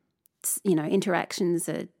 You know, interactions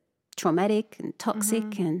are traumatic and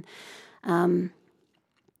toxic and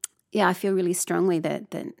I feel really strongly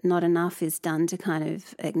that not enough is done to kind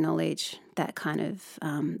of acknowledge that kind of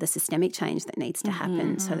the systemic change that needs to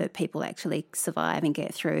happen so that people actually survive and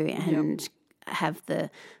get through and have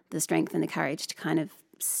the strength and the courage to kind of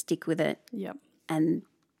stick with it. Yep. And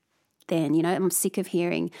then, you know, I'm sick of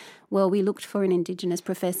hearing, well, we looked for an Indigenous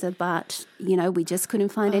professor, but, you know, we just couldn't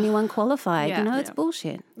find anyone qualified. You know, it's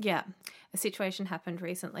bullshit. Yeah. A situation happened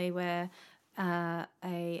recently where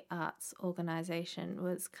a arts organisation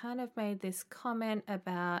was kind of made this comment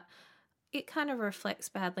about it kind of reflects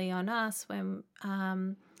badly on us when,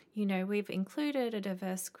 we've included a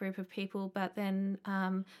diverse group of people, but then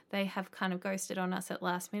they have kind of ghosted on us at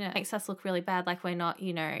last minute. It makes us look really bad, like we're not,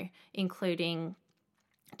 including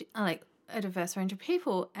like a diverse range of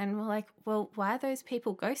people. And we're like, well, why are those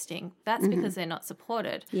people ghosting? That's because they're not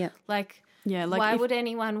supported. Yeah. Why would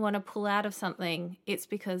anyone want to pull out of something? It's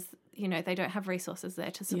because, they don't have resources there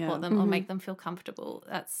to support them or make them feel comfortable.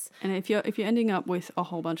 And if you're ending up with a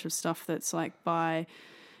whole bunch of stuff that's like by,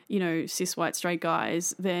 cis white straight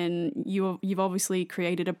guys, then you've obviously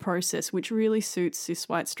created a process which really suits cis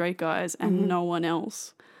white straight guys and no one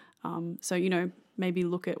else. So, maybe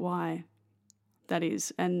look at why that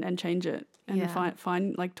is and change it and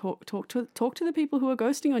find like talk to the people who are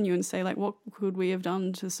ghosting on you and say like, what could we have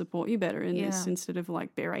done to support you better in this, instead of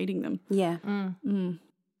like berating them. Yeah.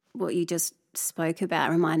 What you just spoke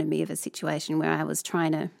about reminded me of a situation where I was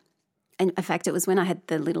trying to, and in fact it was when I had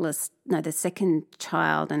the second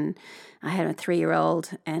child, and I had a 3-year-old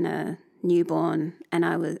and a newborn, and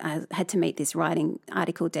I had to meet this writing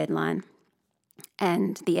article deadline,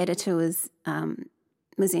 and the editor was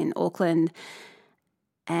in Auckland.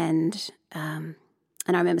 And I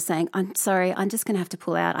remember saying, I'm sorry, I'm just going to have to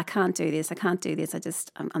pull out. I can't do this.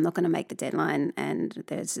 I'm not going to make the deadline, and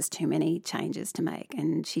there's just too many changes to make.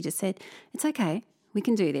 And she just said, it's okay, we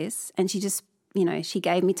can do this. And she just, she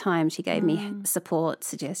gave me time. She gave me support,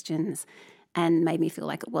 suggestions, and made me feel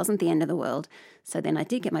like it wasn't the end of the world. So then I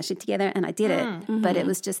did get my shit together and I did it. But it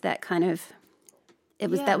was just that kind of,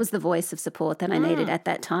 that was the voice of support that I needed at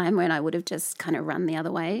that time, when I would have just kind of run the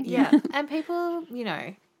other way. Yeah. And people,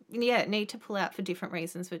 need to pull out for different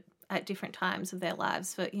reasons at different times of their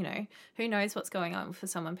lives. But, who knows what's going on for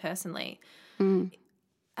someone personally. And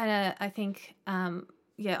I think,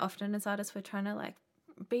 often as artists we're trying to like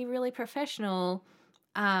be really professional,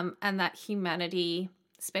 and that humanity,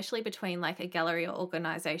 especially between like a gallery or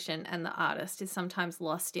organisation and the artist, is sometimes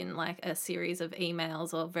lost in like a series of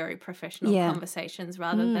emails or very professional conversations,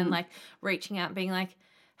 rather than like reaching out and being like,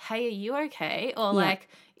 hey, are you okay? Or like,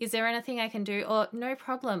 is there anything I can do? Or no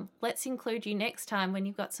problem, let's include you next time when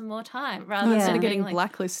you've got some more time, rather instead than of getting like,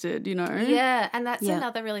 blacklisted, Yeah, and that's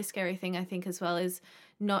another really scary thing, I think, as well, is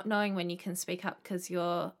not knowing when you can speak up because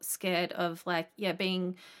you're scared of like,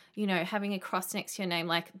 being, having a cross next to your name,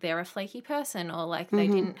 like they're a flaky person, or like they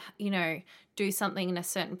didn't, do something in a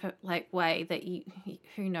certain way that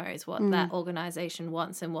who knows what that organisation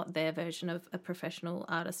wants and what their version of a professional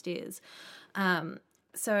artist is.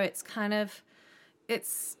 So it's kind of,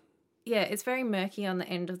 it's very murky on the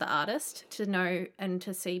end of the artist to know and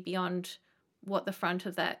to see beyond what the front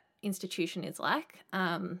of that institution is like.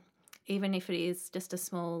 Even if it is just a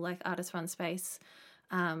small like artist-run space,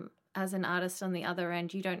 as an artist on the other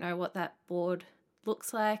end, you don't know what that board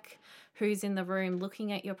looks like, who's in the room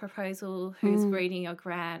looking at your proposal, who's reading your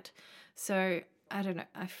grant. So I don't know,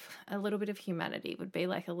 a little bit of humanity would be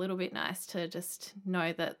like a little bit nice, to just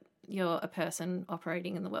know that you're a person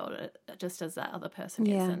operating in the world just as that other person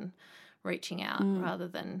is, and reaching out rather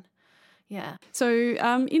than, So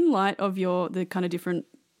in light of the kind of different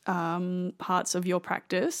parts of your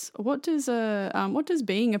practice, what does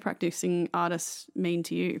being a practicing artist mean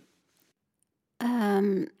to you?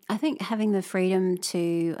 I think having the freedom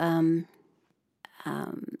to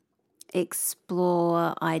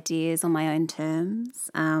explore ideas on my own terms,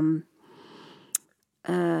 and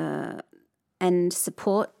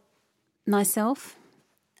support myself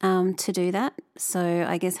to do that. So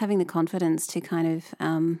I guess having the confidence to kind of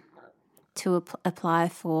to apply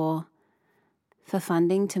for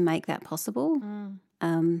funding to make that possible.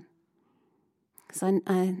 So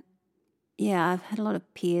I've had a lot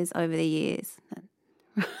of peers over the years.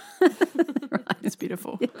 Right. It's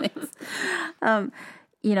beautiful. That's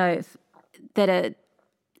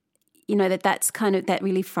kind of, that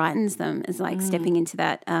really frightens them, is like stepping into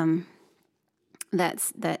that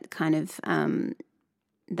that kind of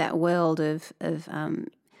that world of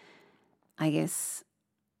I guess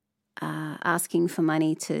asking for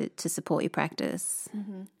money to support your practice,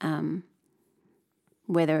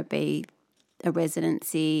 whether it be a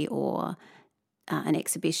residency or an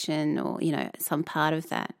exhibition, or some part of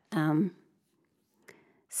that.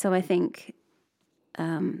 So I think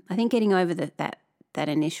getting over that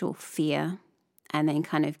initial fear, and then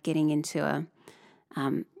kind of getting into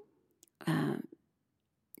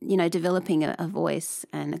developing a voice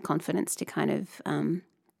and a confidence to kind of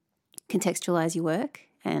contextualize your work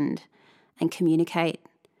and communicate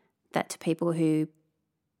that to people who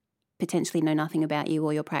potentially know nothing about you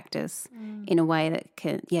or your practice in a way that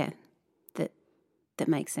can, that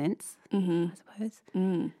makes sense, I suppose.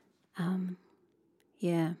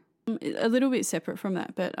 A little bit separate from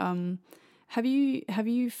that, but have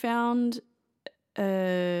you found,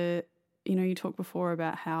 you talked before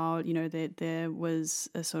about how, there was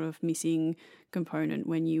a sort of missing component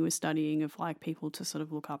when you were studying of like people to sort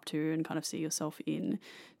of look up to and kind of see yourself in.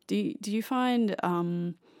 Do you find,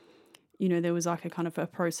 there was like a kind of a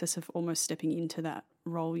process of almost stepping into that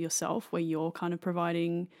role yourself where you're kind of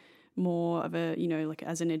providing more of a, like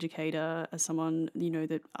as an educator, as someone,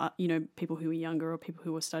 that, people who are younger or people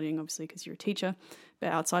who are studying, obviously, because you're a teacher, but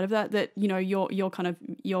outside of that,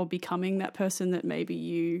 you're becoming that person that maybe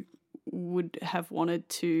you would have wanted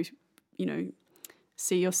to,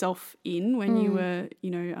 see yourself in when you were,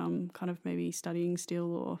 kind of maybe studying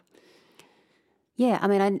still or... Yeah, I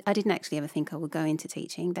mean, I didn't actually ever think I would go into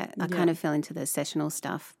teaching. That I kind of fell into the sessional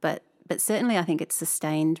stuff, but certainly I think it's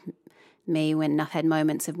sustained me when I've had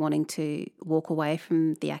moments of wanting to walk away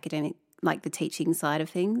from the academic, like the teaching side of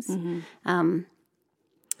things. Mm-hmm.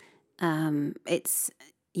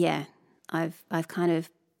 I've kind of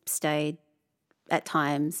stayed at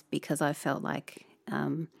times because I felt like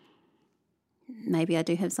maybe I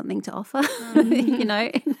do have something to offer,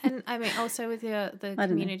 And I mean, also with the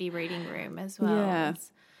community reading room as well,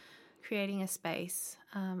 it's creating a space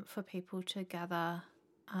for people to gather,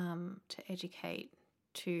 to educate,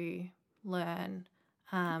 to learn,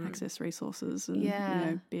 access resources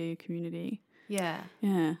and be a community. Yeah.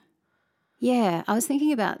 I was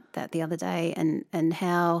thinking about that the other day and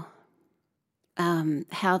how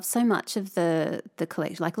so much of the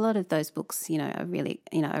collection, like a lot of those books, are really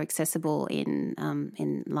are accessible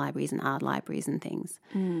in libraries and art libraries and things.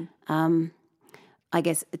 I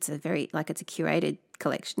guess it's it's a curated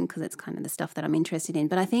collection because it's kind of the stuff that I'm interested in.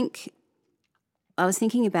 But I was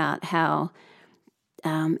thinking about how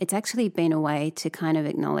it's actually been a way to kind of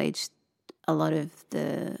acknowledge a lot of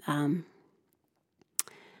the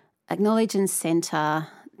acknowledge and centre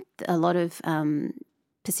a lot of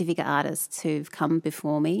Pacifica artists who've come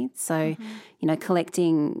before me. So,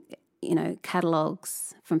 collecting,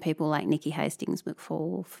 catalogues from people like Nikki Hastings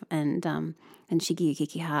McFall and Shigi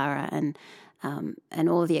Kikihara and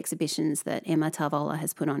all of the exhibitions that Emma Tarvola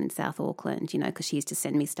has put on in South Auckland, because she used to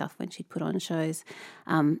send me stuff when she'd put on shows.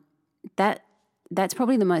 That's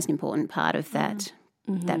probably the most important part of that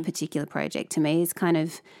particular project to me is kind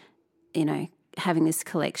of, having this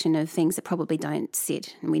collection of things that probably don't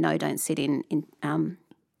sit in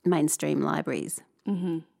mainstream libraries.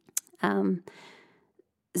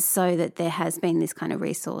 So that there has been this kind of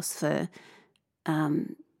resource for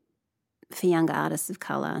younger artists of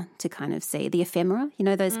colour to kind of see the ephemera,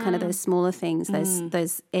 those kind of those smaller things,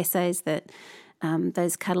 those essays that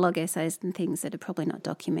those catalogue essays and things that are probably not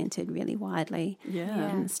documented really widely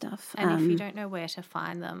and stuff. And if you don't know where to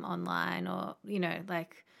find them online or,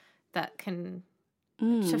 that can...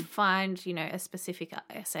 To find, a specific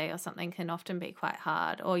essay or something can often be quite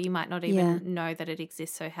hard, or you might not even know that it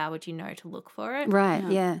exists, so how would you know to look for it? Right,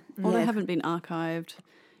 Or they haven't been archived,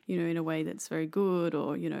 in a way that's very good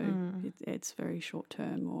or, it's very short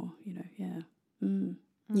term or,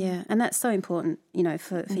 Yeah, and that's so important,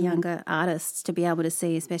 for younger artists to be able to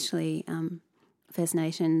see, especially First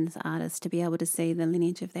Nations artists, to be able to see the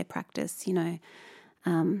lineage of their practice,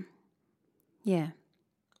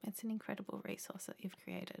 It's an incredible resource that you've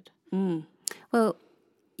created. Well,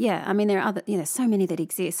 yeah, I mean, there are so many that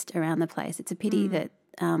exist around the place. It's a pity that,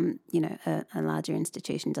 a larger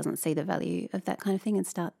institution doesn't see the value of that kind of thing and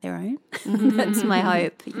start their own. That's my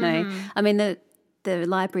hope, I mean, the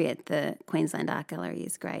library at the Queensland Art Gallery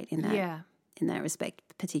is great in that respect,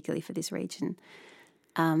 particularly for this region.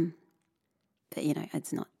 But,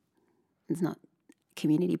 it's not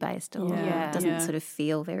community-based or doesn't sort of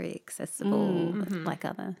feel very accessible like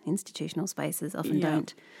other institutional spaces often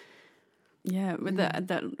don't. Yeah, but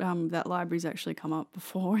that library's actually come up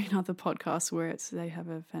before in other podcasts where they have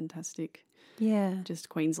a fantastic, just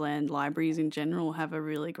Queensland libraries in general have a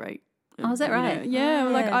really great. Oh, is that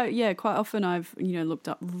right? Quite often I've looked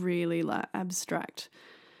up really like abstract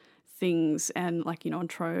things and like on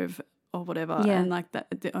Trove or whatever, and like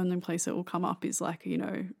that the only place that will come up is like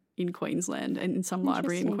in Queensland and in some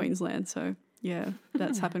library in Queensland. So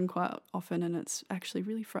that's happened quite often, and it's actually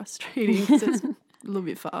really frustrating because it's a little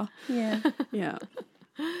bit far. Yeah.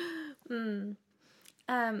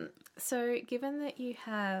 So given that you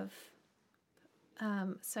have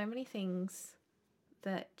so many things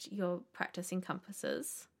that your practice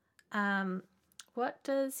encompasses, what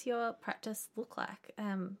does your practice look like?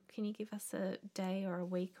 Can you give us a day or a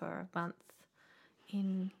week or a month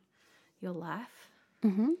in your life?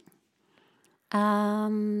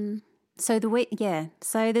 So the week,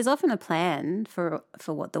 so there's often a plan for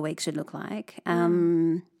what the week should look like,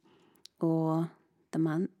 or the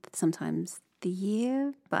month, sometimes the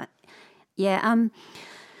year. But yeah,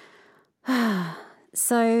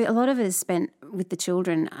 so a lot of it is spent with the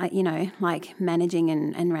children, like managing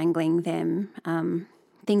and wrangling them.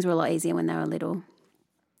 Things were a lot easier when they were little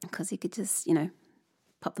because you could just,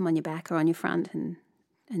 pop them on your back or on your front and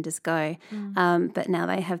just go. But now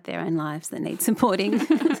they have their own lives that need supporting.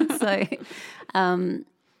 So,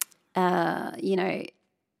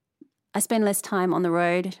 I spend less time on the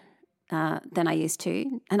road than I used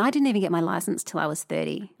to. And I didn't even get my license till I was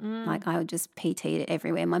 30. Like I would just PT'd it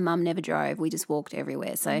everywhere. My mum never drove. We just walked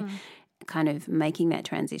everywhere. So kind of making that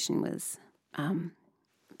transition was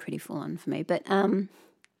pretty full on for me. But a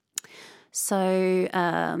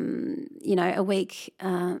week.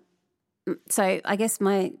 So I guess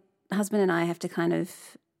my husband and I have to kind of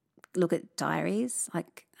look at diaries.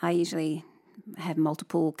 Like I usually have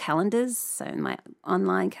multiple calendars. So my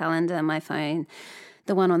online calendar, my phone,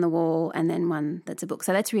 the one on the wall, and then one that's a book.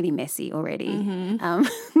 So that's really messy already.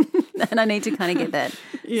 And I need to kind of get that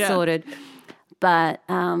sorted. But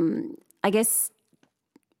I guess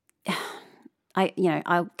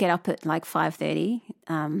I'll get up at like 5:30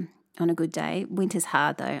 on a good day. Winter's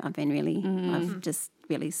hard though. I've just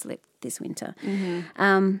really slipped this winter.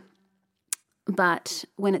 But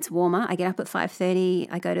when it's warmer, I get up at 5:30.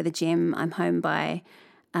 I go to the gym. I'm home by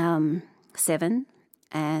 7,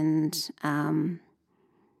 and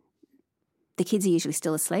the kids are usually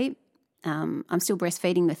still asleep. I'm still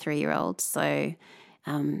breastfeeding the 3-year-old, so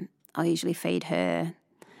I'll usually feed her,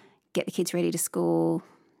 get the kids ready to school,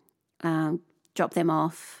 drop them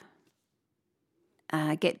off,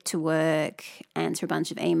 get to work, answer a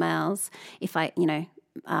bunch of emails. If I,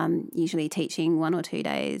 usually teaching 1 or 2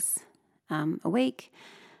 days a week.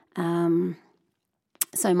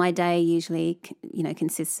 So my day usually,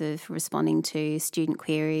 consists of responding to student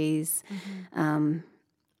queries,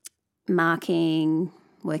 marking,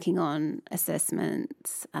 working on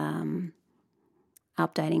assessments,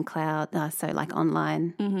 updating cloud, so like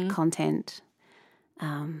online content,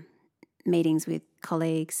 meetings with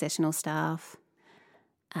colleagues, sessional staff,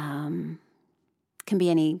 can be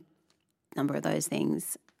any number of those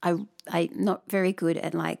things. I'm not very good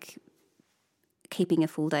at like keeping a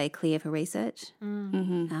full day clear for research.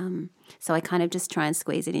 So I kind of just try and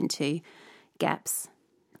squeeze it into gaps.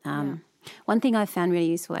 One thing I've found really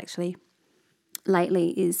useful actually lately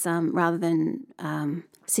is rather than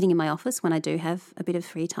sitting in my office when I do have a bit of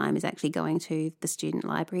free time is actually going to the student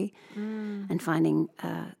library and finding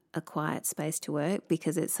a quiet space to work,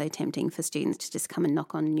 because it's so tempting for students to just come and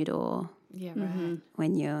knock on your door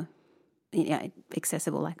when you're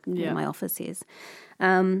accessible, like where my office is.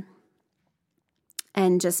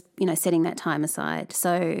 And just, setting that time aside.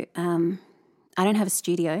 So I don't have a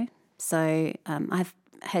studio. So I've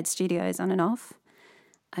had studios on and off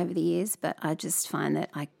over the years, but I just find that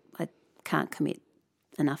I can't commit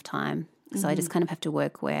enough time. So I just kind of have to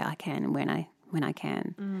work where I can and when I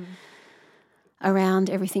can around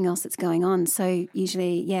everything else that's going on. So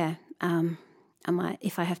usually, I might,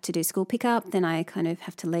 if I have to do school pickup, then I kind of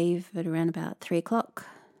have to leave at around about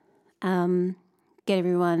 3:00, get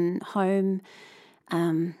everyone home,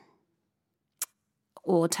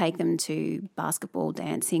 or take them to basketball,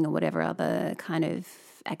 dancing, or whatever other kind of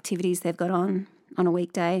activities they've got on a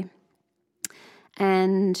weekday.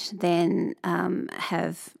 And then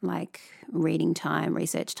have like reading time,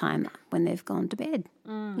 research time when they've gone to bed,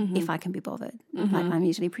 if I can be bothered. Like I'm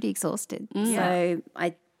usually pretty exhausted. So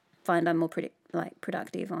I find I'm more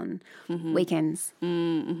productive on weekends.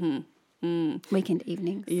 Weekend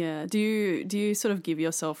evenings. Yeah. Do you sort of give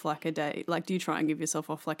yourself like a day, like do you try and give yourself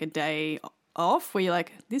off like a day off where you're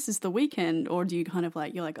like, this is the weekend, or do you kind of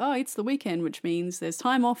like, you're like, oh, it's the weekend, which means there's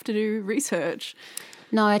time off to do research?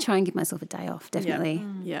 No, I try and give myself a day off, definitely.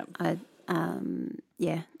 Yeah.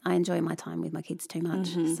 I enjoy my time with my kids too much.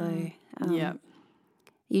 So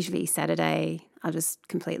usually Saturday I'll just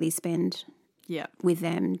completely spend with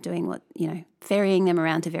them doing what, ferrying them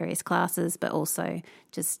around to various classes, but also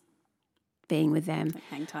just being with them. Like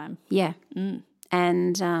hang time. Yeah.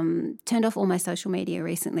 And turned off all my social media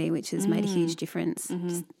recently, which has made a huge difference.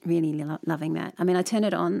 Just really loving that. I mean, I turn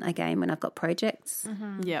it on again when I've got projects.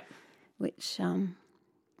 Which,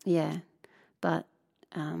 but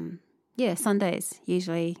Sundays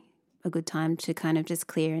usually a good time to kind of just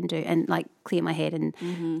clear and do, and like clear my head and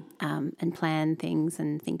plan things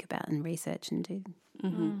and think about and research and do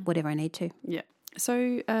whatever I need to. Yeah.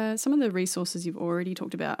 So some of the resources you've already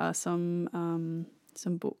talked about are some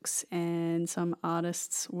books and some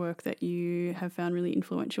artists' work that you have found really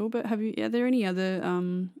influential. But are there any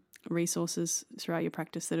other resources throughout your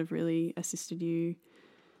practice that have really assisted you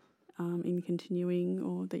in continuing,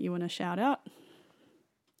 or that you want to shout out?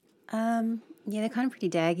 Yeah, they're kind of pretty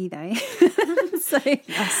daggy though. So,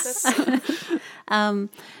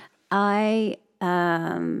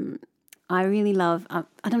 I really love. I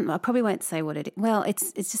don't know. I probably won't say what it is. Well,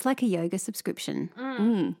 it's just like a yoga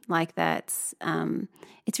subscription. Like that's.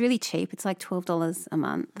 It's really cheap. It's like $12 a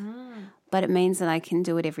month, but it means that I can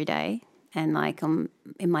do it every day and like I'm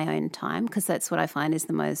in my own time, because that's what I find is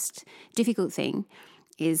the most difficult thing.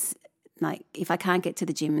 Is like if I can't get to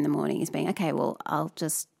the gym in the morning, is being okay. Well, I'll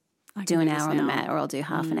just do an hour on the mat, or I'll do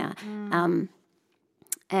half an hour.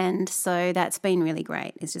 And so that's been really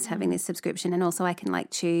great, is just having this subscription. And also I can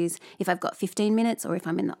like choose if I've got 15 minutes or if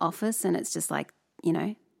I'm in the office, and it's just like, you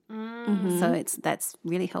know, so that's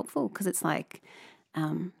really helpful, because it's like,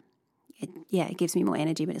 it gives me more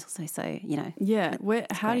energy, but it's also so, you know. Yeah.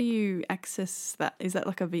 How do you access that? Is that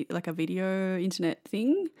like a video internet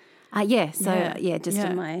thing? Just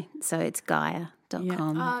on my, so it's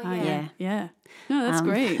Gaia.com. Yeah. No, that's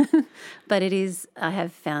great. But it is, I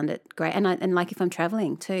have found it great. And like if I'm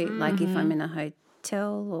traveling too, like if I'm in a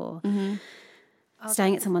hotel or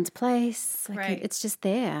staying at someone's place, like it's just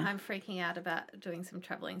there. I'm freaking out about doing some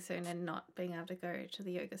traveling soon and not being able to go to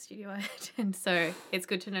the yoga studio I attend. So it's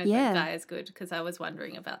good to know that Gaia is good, because I was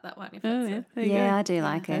wondering about that one. I do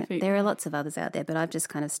like it. Perfect. There are lots of others out there, but I've just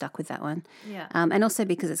kind of stuck with that one. Yeah. And also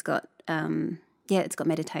because it's got it's got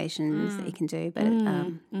meditations that you can do, but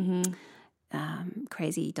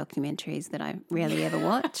crazy documentaries that I rarely ever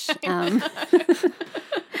watch. But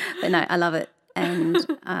no, I love it and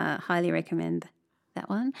highly recommend that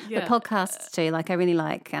one. Yeah. The podcasts too, like I really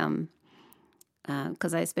like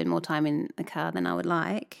because I spend more time in the car than I would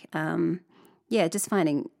like. Just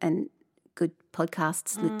finding good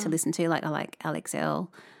podcasts to listen to. Like I like Alex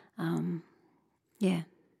Elle.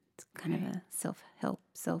 It's kind of a self-help,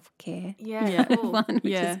 self-care one,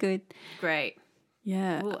 which is good. Great.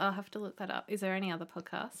 Yeah. Well, I'll have to look that up. Is there any other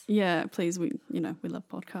podcasts? Yeah, please. We love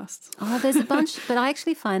podcasts. Oh, there's a bunch, but I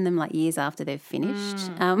actually find them like years after they've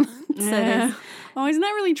finished. Isn't that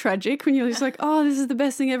really tragic when you're just like, oh, this is the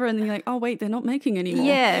best thing ever, and then you're like, oh wait, they're not making anymore.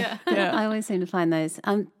 Yeah. I always seem to find those.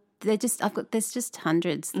 There's just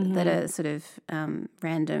hundreds that are sort of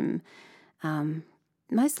random,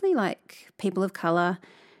 mostly like people of colour,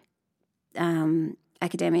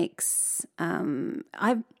 academics.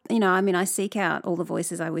 I seek out all the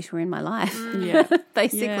voices I wish were in my life.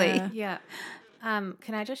 Basically. Yeah.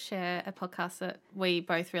 Can I just share a podcast that we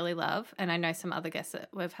both really love? And I know some other guests that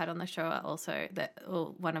we've had on the show are also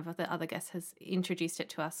one of the other guests has introduced it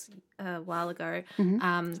to us a while ago. So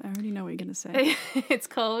I already know what you're going to say. It's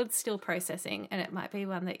called Still Processing, and it might be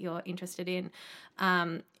one that you're interested in.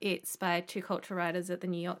 It's by two culture writers at the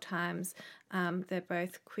New York Times. They're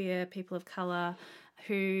both queer people of colour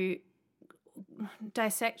who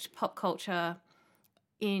dissect pop culture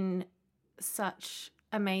in such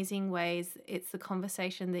amazing ways. It's the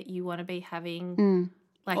conversation that you want to be having.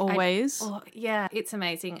 Like always. It's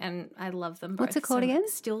amazing, and I love them both. What's it called again?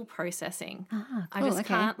 Still Processing. Cool, I just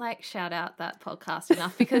can't shout out that podcast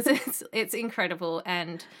enough because it's incredible,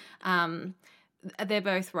 and they're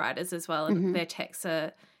both writers as well, and their texts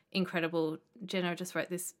are incredible. Jenna just wrote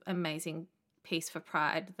this amazing piece for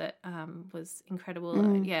Pride that was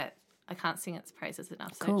incredible. I can't sing its praises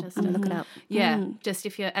enough. So cool. just I'm gonna look it up. Yeah, just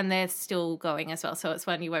if you're, and they're still going as well, so it's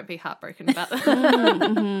one you won't be heartbroken about.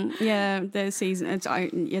 That. Yeah, their season.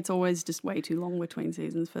 It's always just way too long between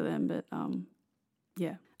seasons for them. But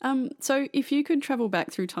so if you could travel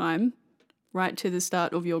back through time, right to the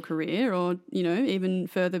start of your career, or even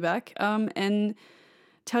further back, and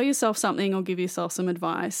tell yourself something or give yourself some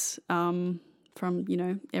advice from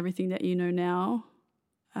everything that you know now,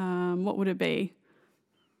 what would it be?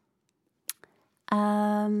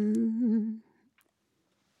 I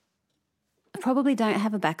probably don't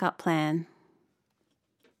have a backup plan.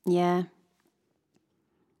 Yeah.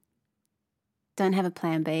 Don't have a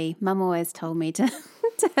plan B. Mum always told me to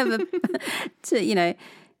have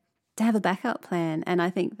a backup plan, and I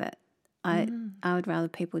think that I would rather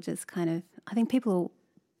people just I think people will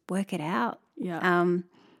work it out. Yeah.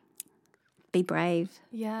 Be brave.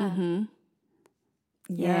 Yeah. Mm-hmm.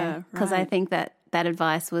 Yeah. Because I think that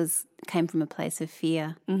advice came from a place of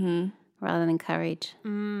fear rather than courage.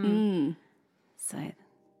 So,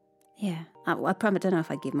 yeah. I probably don't know if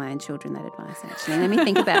I give my own children that advice, actually. Let me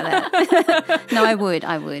think about that. No, I would.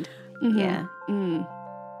 Mm-hmm. Yeah.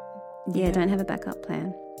 Yeah, don't have a backup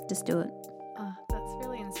plan. Just do it. Oh, that's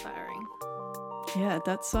really inspiring. Yeah,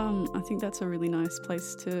 that's I think that's a really nice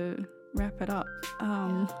place to wrap it up.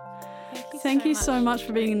 Thank you so much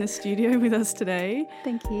for being in the studio with us today.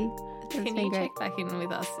 Thank you. Can been you great. check back in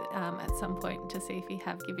with us at some point to see if you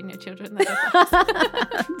have given your children that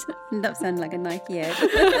advice? End up sounding like a Nike ad.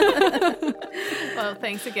 Well,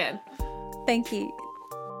 thanks again. Thank you.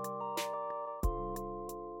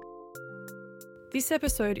 This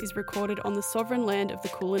episode is recorded on the sovereign land of the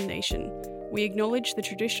Kulin Nation. We acknowledge the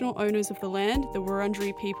traditional owners of the land, the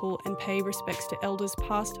Wurundjeri people, and pay respects to elders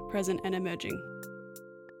past, present and emerging.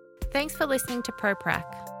 Thanks for listening to ProPrac.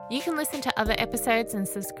 You can listen to other episodes and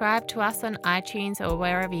subscribe to us on iTunes or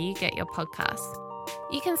wherever you get your podcasts.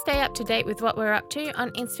 You can stay up to date with what we're up to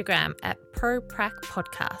on Instagram at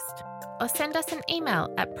ProPracPodcast or send us an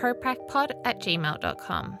email at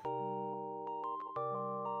propracpod@gmail.com.